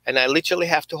day. And I literally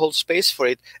have to hold space for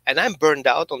it. And I'm burned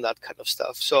out on that kind of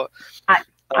stuff. So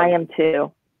I am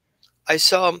too. I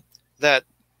saw that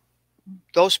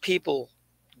those people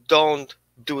don't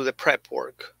do the prep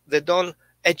work. They don't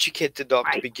educate the dog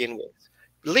to begin with.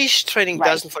 Leash training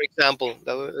doesn't, for example,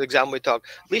 the example we talk,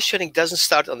 leash training doesn't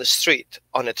start on the street,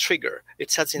 on a trigger.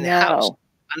 It starts in the house.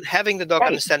 And having the dog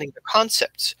understanding the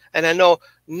concepts. And I know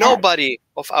nobody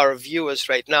of our viewers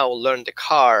right now will learn the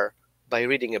car by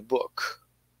reading a book.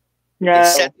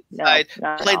 Set aside,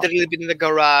 play the little bit in the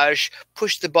garage,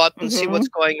 push the button, see what's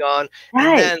going on,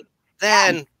 and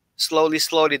then slowly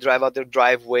drive out their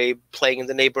driveway, playing in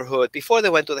the neighborhood before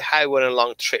they went to the highway on a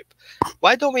long trip.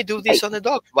 Why don't we do this on the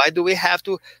dog? Why do we have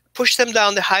to push them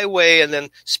down the highway and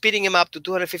then speeding them up to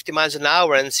 250 miles an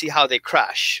hour and see how they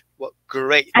crash? Well,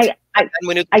 great. And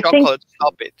we need to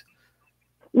stop it.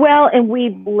 Well, and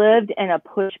we've lived in a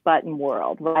push button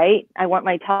world, right? I want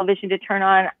my television to turn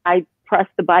on. I press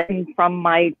the button from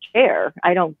my chair.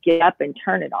 I don't get up and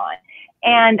turn it on.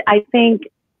 And I think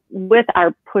with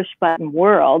our push button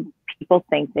world, people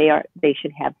think they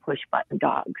should have push button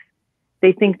dogs.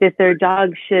 They think that their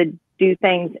dogs should do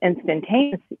things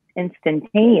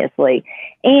instantaneously.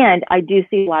 And I do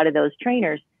see a lot of those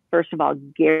trainers, first of all,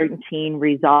 guaranteeing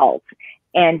results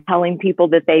and telling people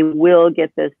that they will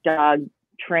get this dog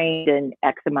trained in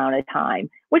X amount of time,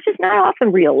 which is not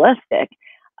often realistic.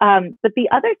 But the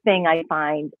other thing I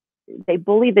find, they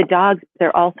bully the dogs.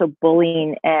 They're also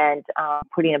bullying and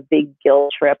putting a big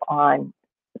guilt trip on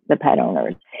the pet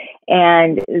owners.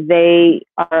 And they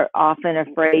are often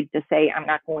afraid to say, I'm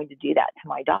not going to do that to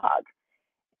my dog.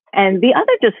 And the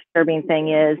other disturbing thing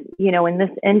is, you know, in this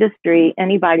industry,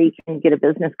 anybody can get a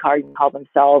business card and call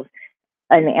themselves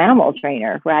an animal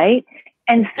trainer, right?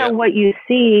 And so what you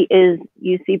see is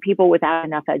you see people without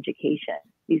enough education.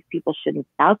 These people shouldn't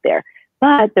be out there,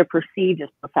 but they're perceived as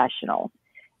professionals.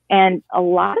 And a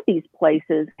lot of these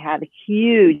places have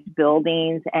huge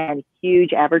buildings and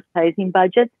huge advertising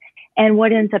budgets. And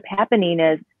what ends up happening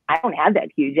is I don't have that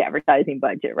huge advertising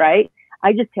budget, right?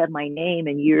 I just have my name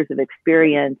and years of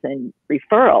experience and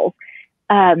referrals.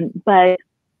 But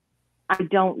I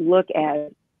don't look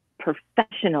as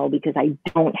professional because I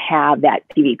don't have that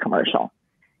TV commercial.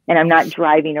 And I'm not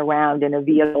driving around in a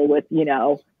vehicle with, you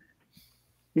know,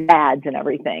 ads and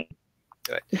everything.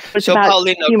 Right. It's so about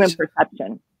human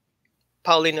perception.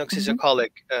 Paul Lennox is a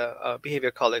colleague, behavior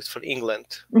colleague from England.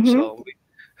 So we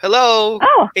Hello,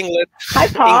 Oh, England. hi,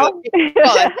 Paul. England.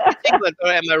 Well, I think it's England, or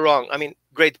am I wrong? I mean,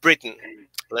 Great Britain.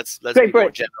 Let's Great be more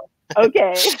Britain. general.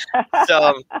 Okay.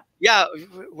 So, yeah,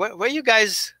 where are you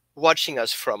guys watching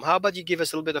us from? How about you give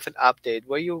us a little bit of an update?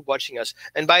 Where are you watching us?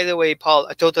 And by the way, Paul,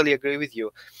 I totally agree with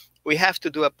you. We have to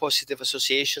do a positive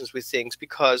associations with things,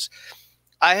 because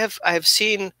I have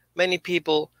seen many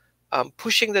people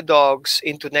pushing the dogs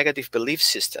into negative belief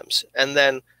systems, and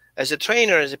then as a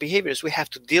trainer, as a behaviorist, we have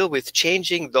to deal with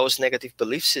changing those negative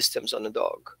belief systems on the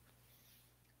dog.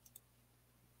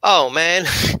 Oh man,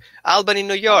 Albany,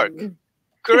 New York.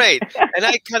 Great. And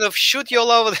I kind of shoot you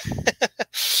all over.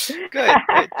 Good,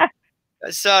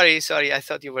 good. Sorry, I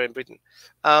thought you were in Britain.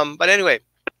 But anyway,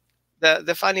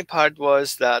 the funny part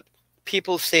was that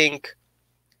people think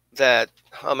that,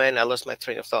 oh man, I lost my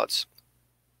train of thoughts.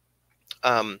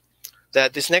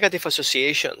 That these negative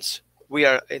associations we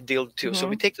are deal to. So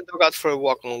we take the dog out for a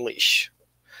walk on a leash,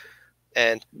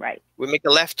 and we make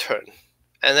a left turn,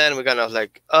 and then we're gonna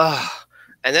like,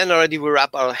 and then already we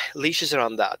wrap our leashes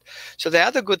around that. So the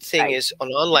other good thing is on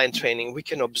online training, we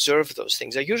can observe those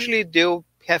things. I usually do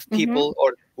have people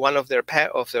or one of their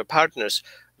partners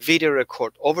video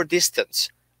record over distance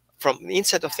from the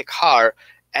inside of the car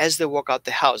as they walk out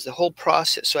the house, the whole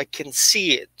process, so I can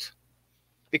see it.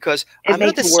 Because I'm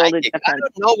not a psychic. I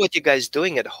don't know what you guys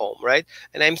doing at home, right?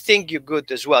 And I think you're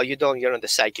good as well. You're not a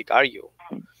psychic, are you?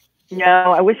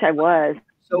 No, I wish I was.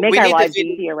 So make our lives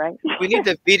easier, right? We need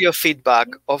the video feedback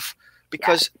of,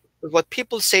 because what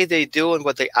people say they do and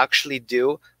what they actually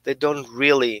do, they don't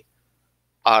really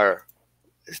are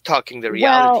talking the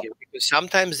reality, because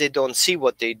sometimes they don't see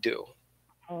what they do.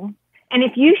 And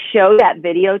if you show that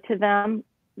video to them,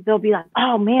 they'll be like,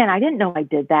 oh man, I didn't know I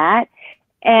did that.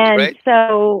 And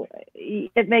so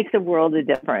it makes a world of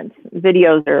difference.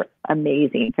 Videos are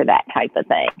amazing for that type of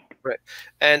thing. Right.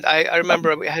 And I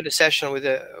remember we had a session with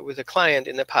a client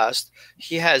in the past.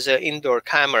 He has an indoor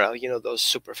camera, you know, those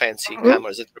super fancy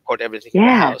cameras that record everything in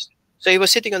the house. So he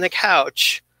was sitting on the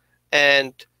couch,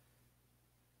 and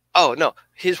oh no,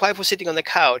 his wife was sitting on the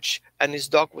couch and his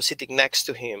dog was sitting next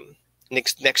to him,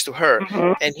 next to her.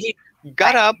 And he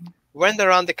got up, went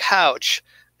around the couch,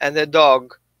 and the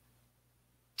dog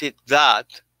did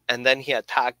that, and then he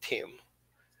attacked him,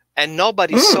 and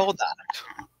nobody saw that.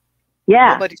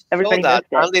 Nobody saw that.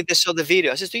 Only they saw the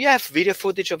video. I says, do you have video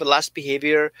footage of the last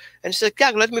behavior? And she's like,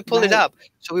 yeah, let me pull it up.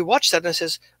 So we watched that, and I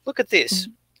says, look at this.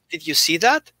 Did you see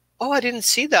that? Oh, I didn't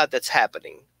see that. That's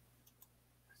happening.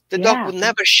 The dog would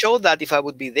never show that if I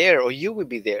would be there or you would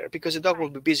be there, because the dog will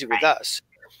be busy with us.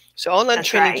 So online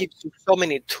training gives you so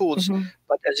many tools,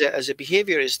 but as a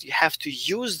behaviorist, you have to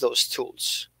use those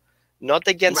tools. Not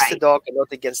against the dog and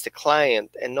not against the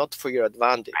client, and not for your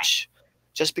advantage.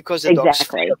 Just because the dog's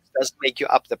failed doesn't make you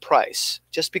up the price.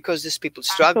 Just because there's people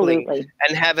struggling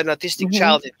and have an autistic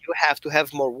child and you have to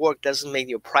have more work doesn't mean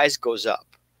your price goes up.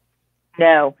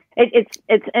 No, it's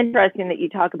interesting that you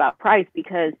talk about price,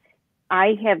 because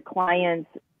I have clients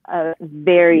of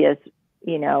various,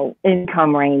 you know,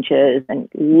 income ranges and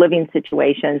living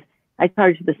situations. I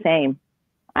charge the same.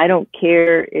 I don't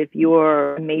care if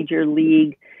you're a major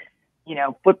league, you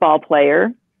know, football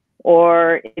player,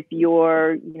 or if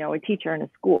you're, you know, a teacher in a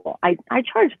school. I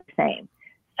charge the same.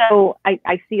 So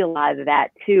I see a lot of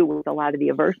that too with a lot of the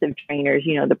aversive trainers.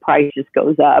 You know, the price just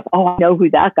goes up. Oh, I know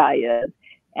who that guy is,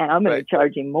 and I'm going to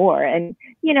charge him more. And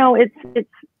you know, it's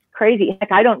crazy.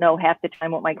 Heck, I don't know half the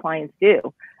time what my clients do.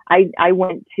 I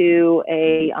went to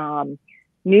a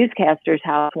newscaster's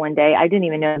house one day. I didn't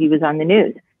even know he was on the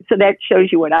news. So that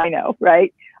shows you what I know,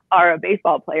 right? Or a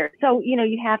baseball player. So, you know,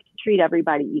 you have to treat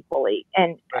everybody equally,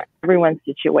 and everyone's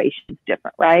situation is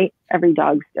different, right? Every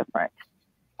dog's different.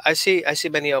 I see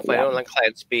many of my online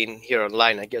clients being here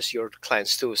online. I guess your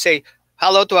clients too. Say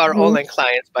hello to our online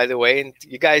clients, by the way. And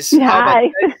you guys,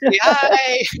 hi.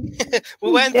 Hi.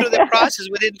 We went through the process.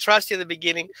 We didn't trust you in the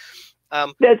beginning.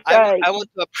 That's right. I want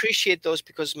to appreciate those,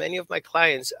 because many of my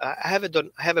clients, I have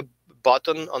a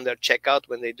button on their checkout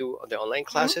when they do the online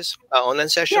classes, online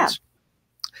sessions.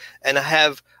 And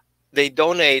they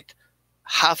donate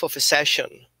half of a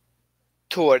session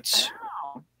towards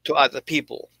to other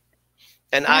people,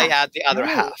 and I add the other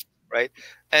half, right?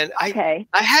 And I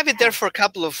have it there for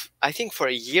for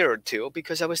a year or two,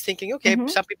 because I was thinking, okay,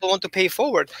 some people want to pay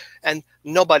forward, and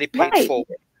nobody paid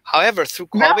forward. However, through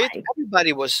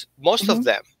COVID, most of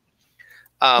them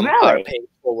are paying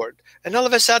forward, and all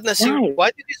of a sudden I see,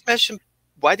 why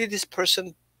did this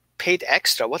person paid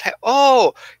extra?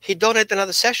 He donated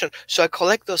another session. So I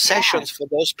collect those sessions for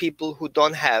those people who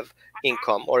don't have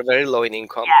income or very low in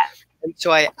income. And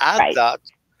so I add that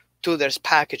to their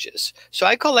packages. So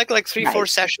I collect like 3-4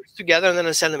 sessions together, and then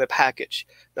I send them a package.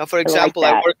 Now, for example,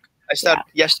 I started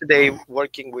yesterday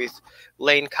working with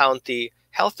Lane County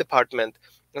Health Department,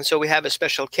 and so we have a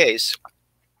special case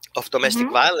of domestic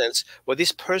violence where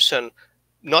this person,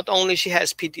 not only she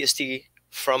has PTSD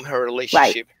from her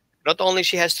relationship, not only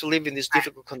she has to live in these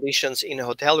difficult conditions in a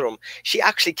hotel room, she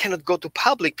actually cannot go to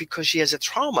public because she has a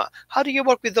trauma. How do you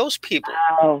work with those people?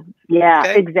 Oh, yeah,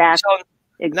 okay? exactly. So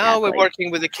now we're working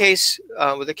with the case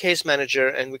manager,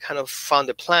 and we kind of found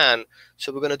a plan.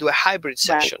 So we're going to do a hybrid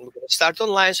session. We're going to start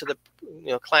online so the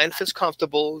client feels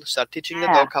comfortable, start teaching the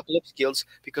dog a couple of skills,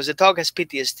 because the dog has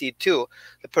PTSD too.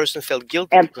 The person felt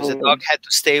guilty because the dog had to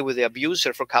stay with the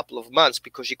abuser for a couple of months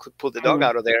because she could pull the dog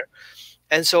out of there.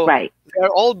 And so they're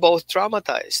all both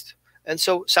traumatized. And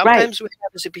so sometimes we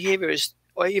have as a behaviorist,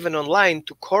 or even online,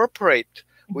 to cooperate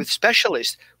with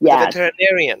specialists, with a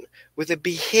veterinarian, with a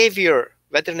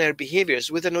veterinary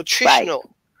behaviors, with a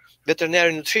nutritional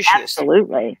veterinary nutritionist.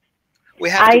 Absolutely. We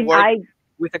have to work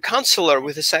with a counselor,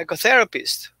 with a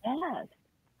psychotherapist. Yes.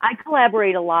 I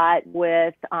collaborate a lot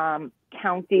with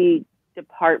county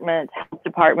departments, health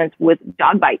departments, with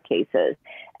dog bite cases,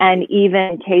 and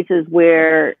even cases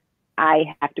where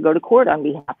I have to go to court on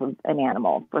behalf of an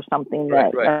animal for something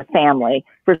that a family,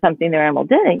 for something their animal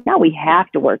did. Now we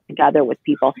have to work together with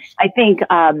people. I think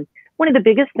one of the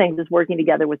biggest things is working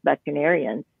together with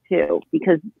veterinarians too,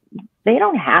 because they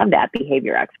don't have that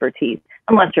behavior expertise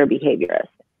unless you're a behaviorist.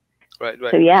 Right.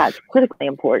 So yeah, it's critically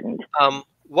important.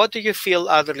 What do you feel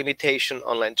are the limitations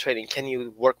online training? Can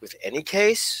you work with any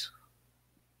case,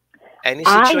 any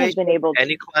situation,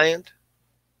 any client?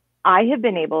 I have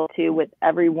been able to, with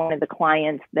every one of the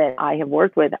clients that I have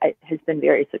worked with, it has been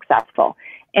very successful.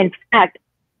 In fact,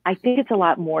 I think it's a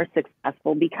lot more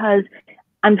successful because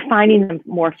I'm finding them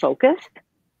more focused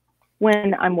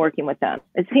when I'm working with them.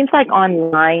 It seems like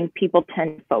online people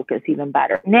tend to focus even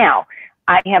better. Now,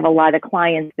 I have a lot of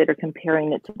clients that are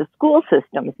comparing it to the school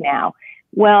systems now.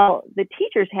 Well, the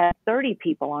teachers have 30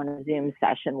 people on a Zoom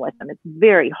session with them. It's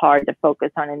very hard to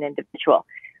focus on an individual.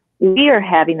 We're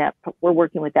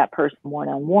working with that person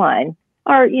one-on-one,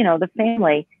 or, the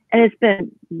family, and it's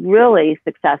been really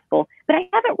successful. But I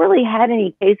haven't really had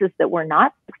any cases that were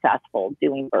not successful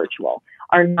doing virtual,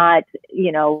 or not,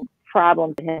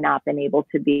 problems that have not been able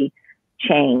to be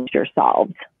changed or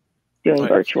solved doing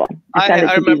virtual.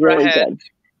 I remember I had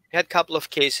a couple of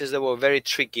cases that were very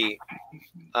tricky.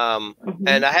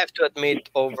 And I have to admit,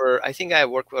 I think I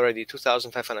worked already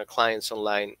 2,500 clients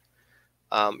online.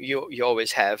 You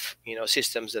always have,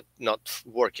 systems that not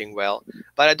working well,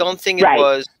 but I don't think it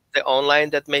was the online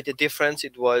that made the difference.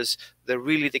 It was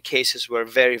the cases were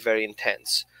very, very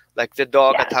intense. Like the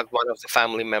dog attacked one of the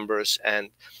family members, and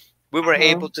we were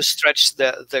able to stretch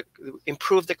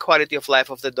improve the quality of life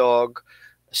of the dog,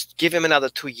 give him another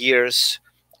 2 years,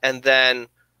 and then,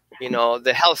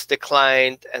 the health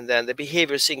declined, and then the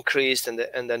behaviors increased,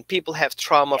 and then people have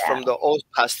trauma from the old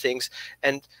past things.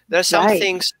 And there are some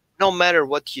things, no matter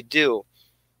what you do,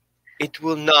 it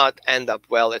will not end up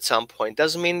well at some point.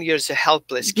 Doesn't mean you're a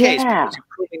helpless case, because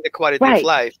improving the quality of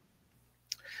life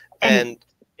and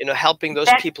helping those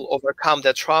people overcome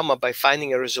that trauma by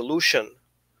finding a resolution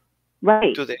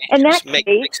to the issues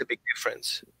makes a big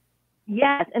difference.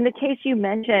 Yes, and the case you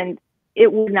mentioned,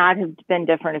 it would not have been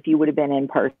different if you would have been in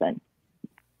person.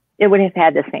 It would have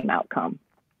had the same outcome.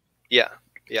 Yeah.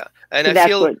 And so I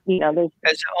feel as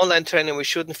an online trainer, we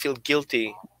shouldn't feel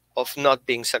guilty of not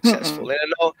being successful. And I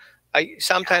know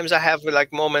sometimes I have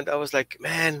moment, I was like,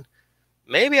 man,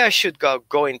 maybe I should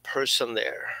go in person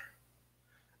there.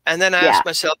 And then I ask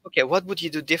myself, okay, what would you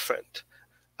do different?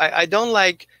 I don't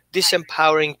like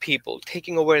disempowering people,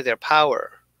 taking away their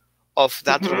power of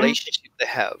that relationship they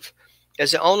have.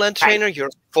 As an online trainer, you're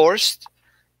forced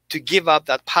to give up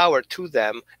that power to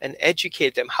them and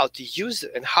educate them how to use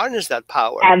it and harness that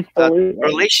power, that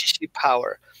relationship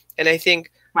power. And I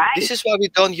think this is why we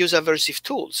don't use aversive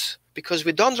tools, because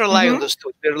we don't rely on those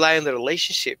tools. We rely on the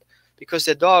relationship, because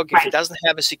the dog, if it doesn't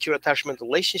have a secure attachment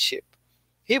relationship,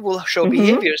 he will show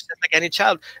behaviors just like any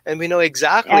child. And we know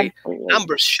exactly,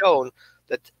 numbers shown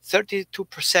that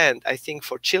 32%, I think,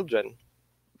 for children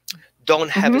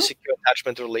don't have a secure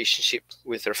attachment relationship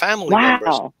with their family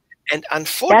members. And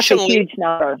unfortunately, that's a huge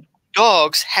number.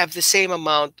 Dogs have the same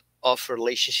amount of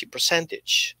relationship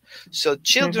percentage. So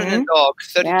children and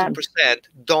dogs, 32%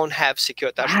 don't have secure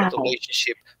attachment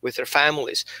relationship with their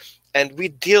families. And we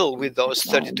deal with those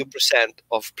 32%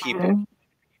 of people,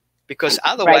 because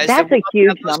otherwise that's a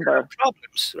huge number.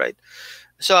 Problems, right?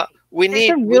 So we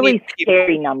need a really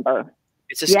scary number.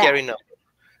 It's a scary number.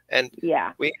 And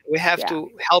we have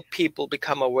to help people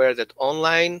become aware that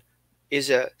online is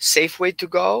a safe way to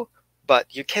go, but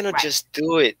you cannot Right. just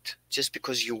do it just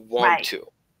because you want Right. to.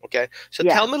 Okay, so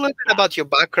Yeah. tell me a little bit about your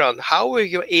background. How were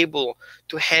you able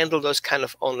to handle those kind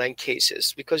of online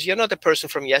cases? Because you're not a person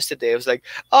from yesterday. It was like,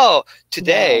 oh, No.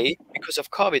 today, because of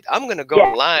COVID, I'm going to go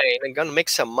Yeah. online and going to make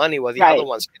some money while the other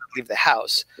Right. ones cannot leave the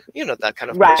house. You're not that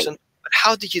kind of Right. person. But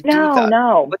how did you do No, that?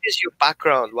 no. What is your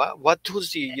background? What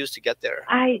tools do you use to get there?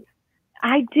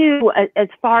 I do, as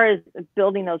far as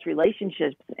building those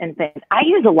relationships and things. I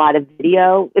use a lot of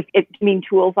video, if you mean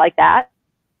tools like that.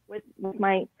 With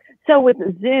my So with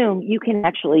Zoom, you can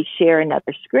actually share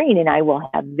another screen, and I will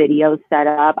have videos set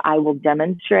up. I will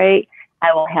demonstrate.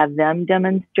 I will have them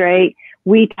demonstrate.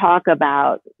 We talk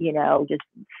about, just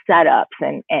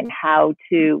setups and how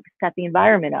to set the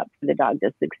environment up for the dog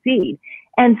to succeed.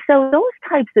 And so those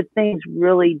types of things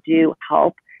really do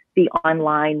help the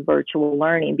online virtual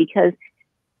learning, because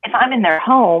if I'm in their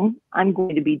home, I'm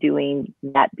going to be doing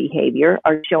that behavior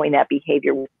or showing that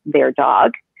behavior with their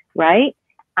dog, right?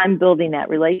 I'm building that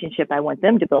relationship. I want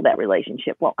them to build that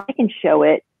relationship. Well, I can show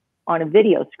it on a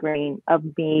video screen of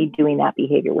me doing that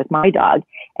behavior with my dog,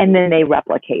 and then they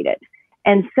replicate it.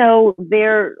 And so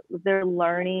they're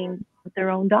learning with their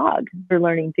own dog. They're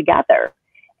learning together,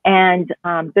 and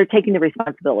they're taking the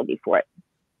responsibility for it.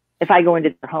 If I go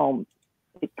into their home,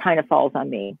 it kind of falls on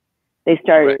me. They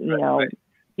start, Right.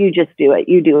 You just do it.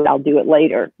 You do it. I'll do it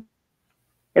later.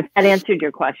 If that answered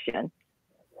your question.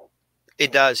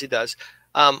 It does. It does.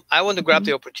 I want to grab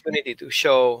the opportunity to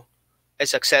show a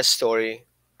success story.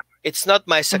 It's not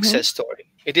my success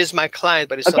story. It is my client,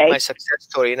 but it's not my success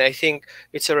story. And I think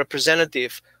it's a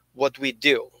representative what we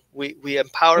do. We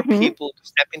empower people to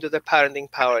step into their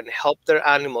parenting power and help their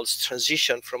animals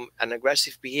transition from an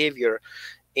aggressive behavior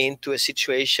into a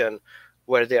situation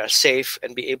where they are safe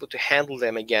and be able to handle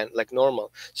them again like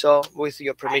normal. So with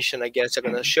your permission, I guess I'm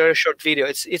going to share a short video.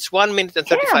 It's 1 minute and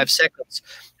 35 seconds.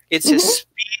 It's a speed.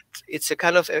 It's a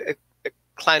kind of a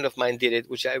client of mine did it,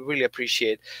 which I really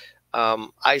appreciate.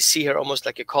 I see her almost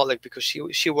like a colleague because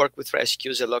she worked with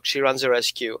rescues a lot. She runs a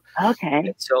rescue. Okay.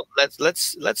 And so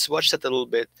let's watch that a little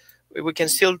bit. We can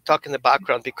still talk in the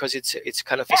background because it's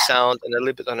kind of a sound and a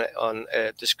little bit on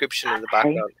a description in the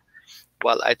background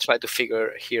while I try to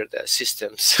figure here the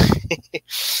systems.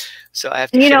 So I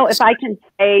have to. If I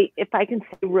can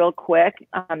say real quick,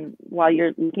 while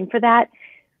you're looking for that.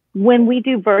 When we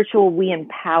do virtual, we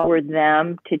empower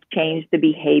them to change the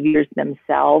behaviors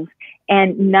themselves.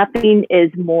 And nothing is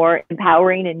more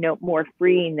empowering and more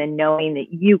freeing than knowing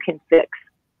that you can fix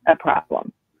a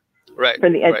problem. Right. For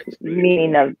the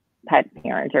meaning of pet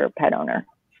parent or pet owner.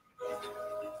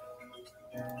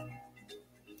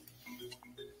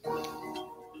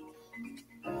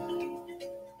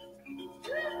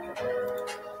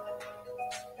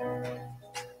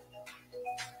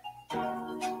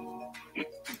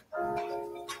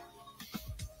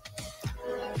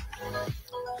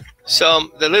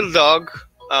 So the little dog,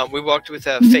 we worked with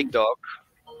a fake dog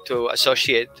to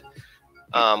associate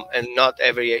and not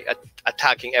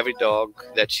attacking every dog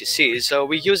that she sees. So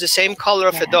we use the same color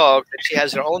of a dog that she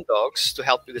has her own dogs to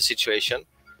help with the situation.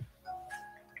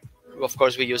 Of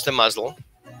course, we use the muzzle.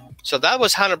 So that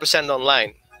was 100%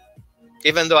 online,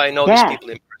 even though I know these people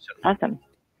in person. Awesome.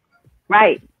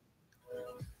 Right.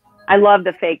 I love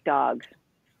the fake dogs.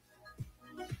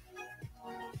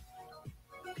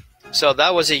 So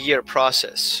that was a year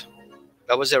process.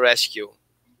 That was a rescue.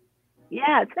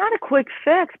 Yeah, it's not a quick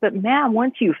fix, but man,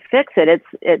 once you fix it,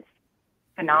 it's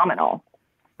phenomenal.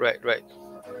 Right.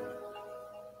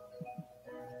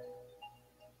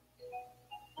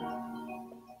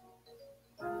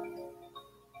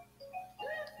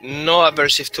 No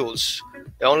aversive tools.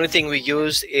 The only thing we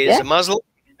used is a muzzle,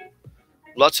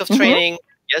 lots of training,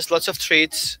 yes, lots of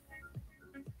treats.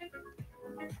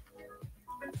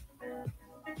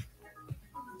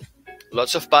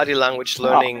 Lots of body language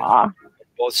learning on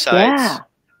both sides. Yeah.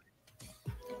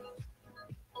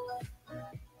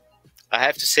 I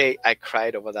have to say, I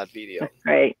cried over that video. That's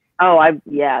great.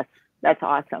 Yes, that's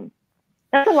awesome.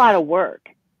 That's a lot of work.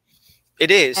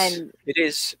 It is. And it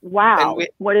is. Wow. And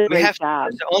what a great job.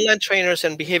 As online trainers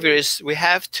and behaviorists, we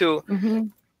have to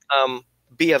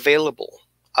be available.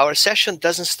 Our session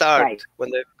doesn't start when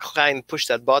the client pushes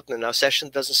that button, and our session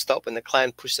doesn't stop when the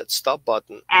client pushes that stop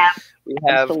button. We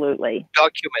have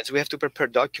documents. We have to prepare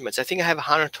documents. I think I have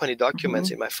 120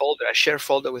 documents in my folder. I share a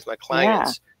folder with my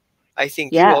clients. I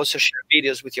think you also share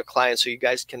videos with your clients so you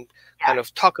guys can kind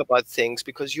of talk about things,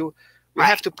 because we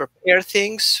have to prepare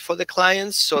things for the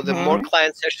clients. So the more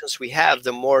client sessions we have,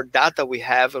 the more data we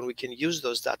have, and we can use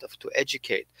those data to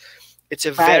educate. It's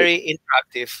a very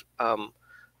interactive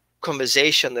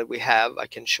conversation that we have. I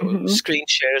can show Mm-hmm. screen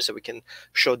shares, so we can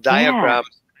show Yeah.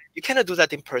 diagrams. You cannot do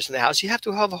that in person in the house. You have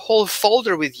to have a whole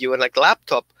folder with you and like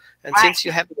laptop. And Right. since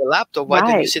you have a laptop, why don't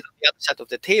you Right. sit on the other side of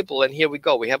the table? And here we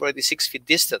go. We have already 6 feet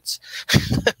distance,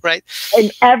 right?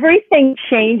 And everything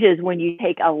changes when you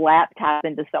take a laptop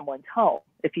into someone's home,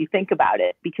 if you think about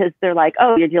it, because they're like,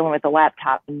 oh, you're dealing with a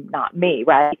laptop and not me,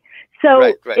 right? So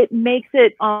Right. it makes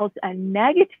it almost a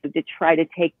negative to try to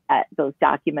take those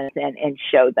documents and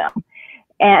show them.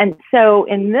 And so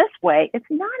in this way, it's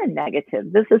not a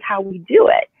negative. This is how we do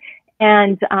it.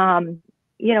 And,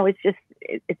 you know, it's just,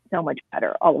 it's so much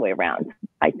better all the way around,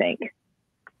 I think.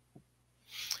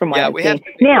 From what I'm we seeing. have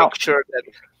to make sure that,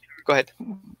 go ahead.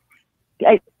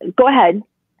 Go ahead,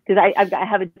 because I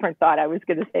have a different thought I was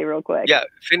going to say real quick. Yeah,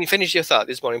 finish your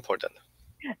thought. It's more important.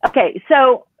 Okay,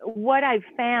 so what I've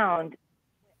found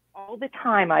all the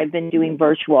time I've been doing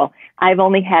virtual, I've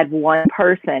only had one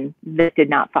person that did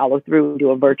not follow through and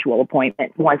do a virtual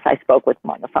appointment once I spoke with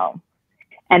them on the phone.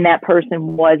 And that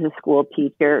person was a school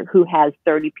teacher who has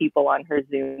 30 people on her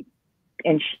Zoom,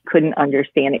 and she couldn't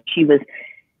understand it. She was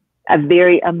a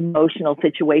very emotional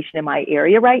situation in my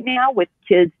area right now with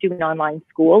kids doing online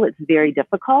school. It's very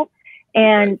difficult.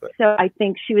 And so I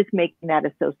think she was making that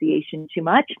association too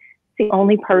much. It's the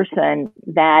only person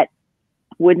that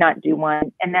would not do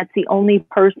one. And that's the only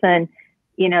person,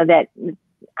 you know, that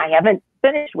I haven't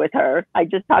finished with her. I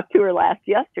just talked to her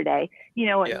yesterday. You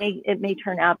know, it may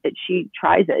turn out that she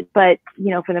tries it, but, you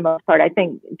know, for the most part, I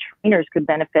think trainers could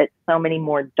benefit so many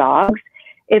more dogs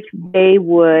if they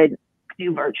would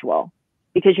do virtual,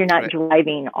 because you're not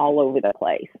driving all over the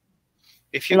place.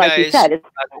 If you guys are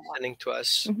listening to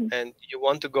us and you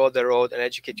want to go the road and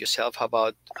educate yourself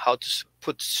about how to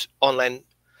put online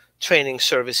training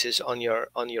services on your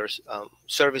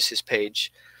services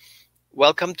page,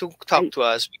 welcome to talk to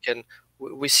us.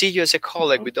 We see you as a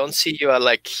colleague. We don't see you as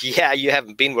like, yeah, you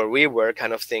haven't been where we were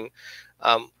kind of thing.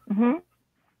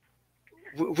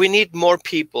 We need more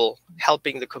people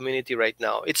helping the community right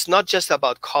now. It's not just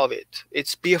about COVID.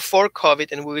 It's before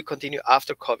COVID, and we will continue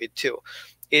after COVID too.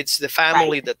 It's the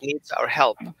family that needs our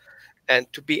help,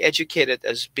 and to be educated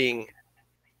as being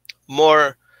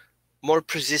more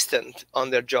persistent on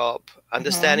their job,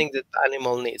 understanding the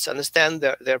animal needs, understand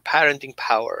their parenting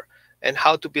power, and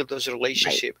how to build those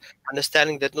relationships,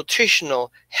 understanding that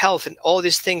nutritional health and all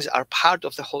these things are part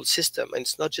of the whole system, and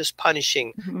it's not just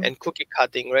punishing and cookie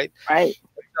cutting, right?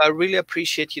 I really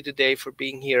appreciate you today for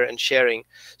being here and sharing.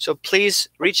 So please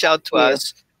reach out to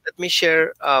us. Let me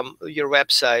share your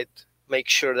website. Make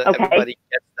sure that everybody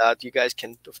gets that. You guys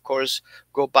can, of course,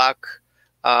 go back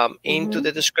into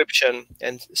the description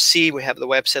and see we have the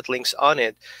website links on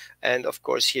it. And of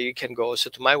course, here you can go. So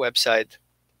to my website,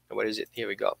 where is it? Here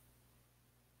we go.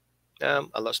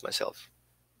 I lost myself.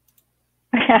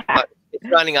 But it's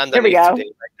running underneath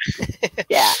today.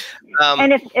 Right?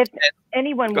 And if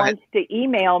anyone wants to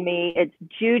email me, it's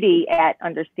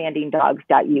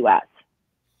judy@understandingdogs.us.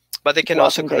 But they can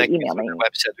also connect with the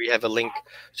website. We have a link.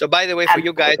 So by the way, for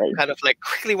you guys who kind of like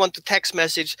quickly want to text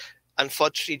message,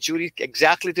 unfortunately, Judy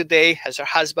exactly today has her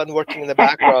husband working in the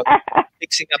background,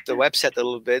 fixing up the website a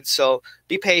little bit. So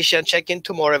be patient. Check in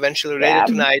tomorrow, eventually later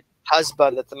tonight.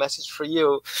 Husband, that's a message for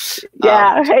you. Check in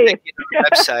our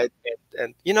website.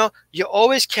 And, you know, you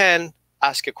always can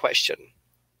ask a question.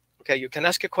 Okay, you can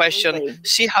ask a question,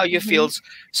 see how you feel.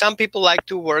 Some people like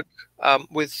to work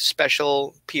with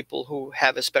special people who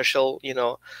have a special, you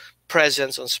know,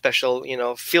 presence on special, you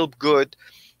know, feel good.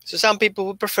 So some people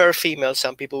would prefer female,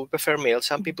 some people would prefer male,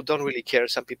 some people don't really care.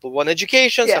 Some people want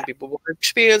education, some people want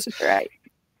experience.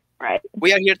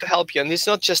 We are here to help you, and it's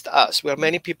not just us. We are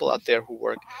many people out there who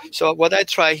work. So what I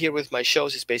try here with my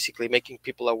shows is basically making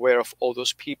people aware of all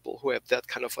those people who have that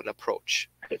kind of an approach.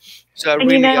 So I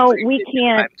really, you know,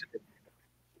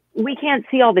 we can't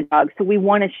see all the dogs, so we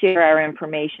want to share our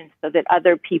information so that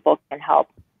other people can help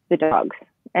the dogs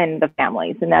and the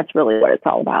families, and that's really what it's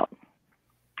all about.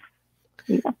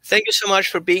 Thank you so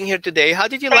much for being here today. How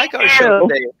did you like our show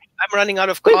today? I'm running out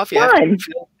of coffee.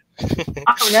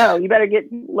 Oh no, you better get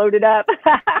loaded up.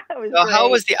 So how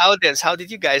was the audience? How did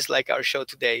you guys like our show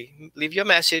today? Leave your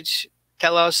message.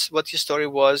 Tell us what your story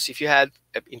was. If you had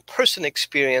an in-person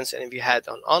experience and if you had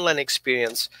an online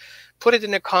experience, put it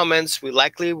in the comments. We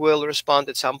likely will respond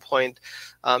at some point.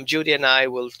 Judy and I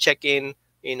will check in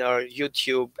our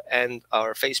YouTube and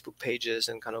our Facebook pages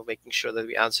and kind of making sure that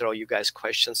we answer all you guys'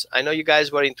 questions. I know you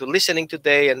guys were into listening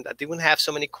today and I didn't have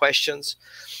so many questions.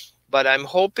 But I'm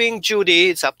hoping, Judy,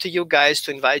 it's up to you guys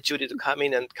to invite Judy to come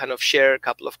in and kind of share a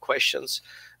couple of questions.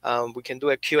 We can do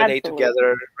a Q&A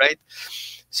together, right?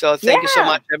 So thank you so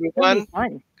much, everyone.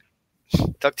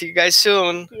 Talk to you guys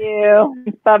soon. Thank you.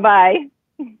 Bye-bye.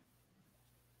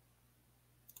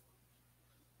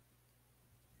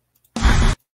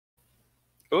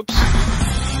 Oops.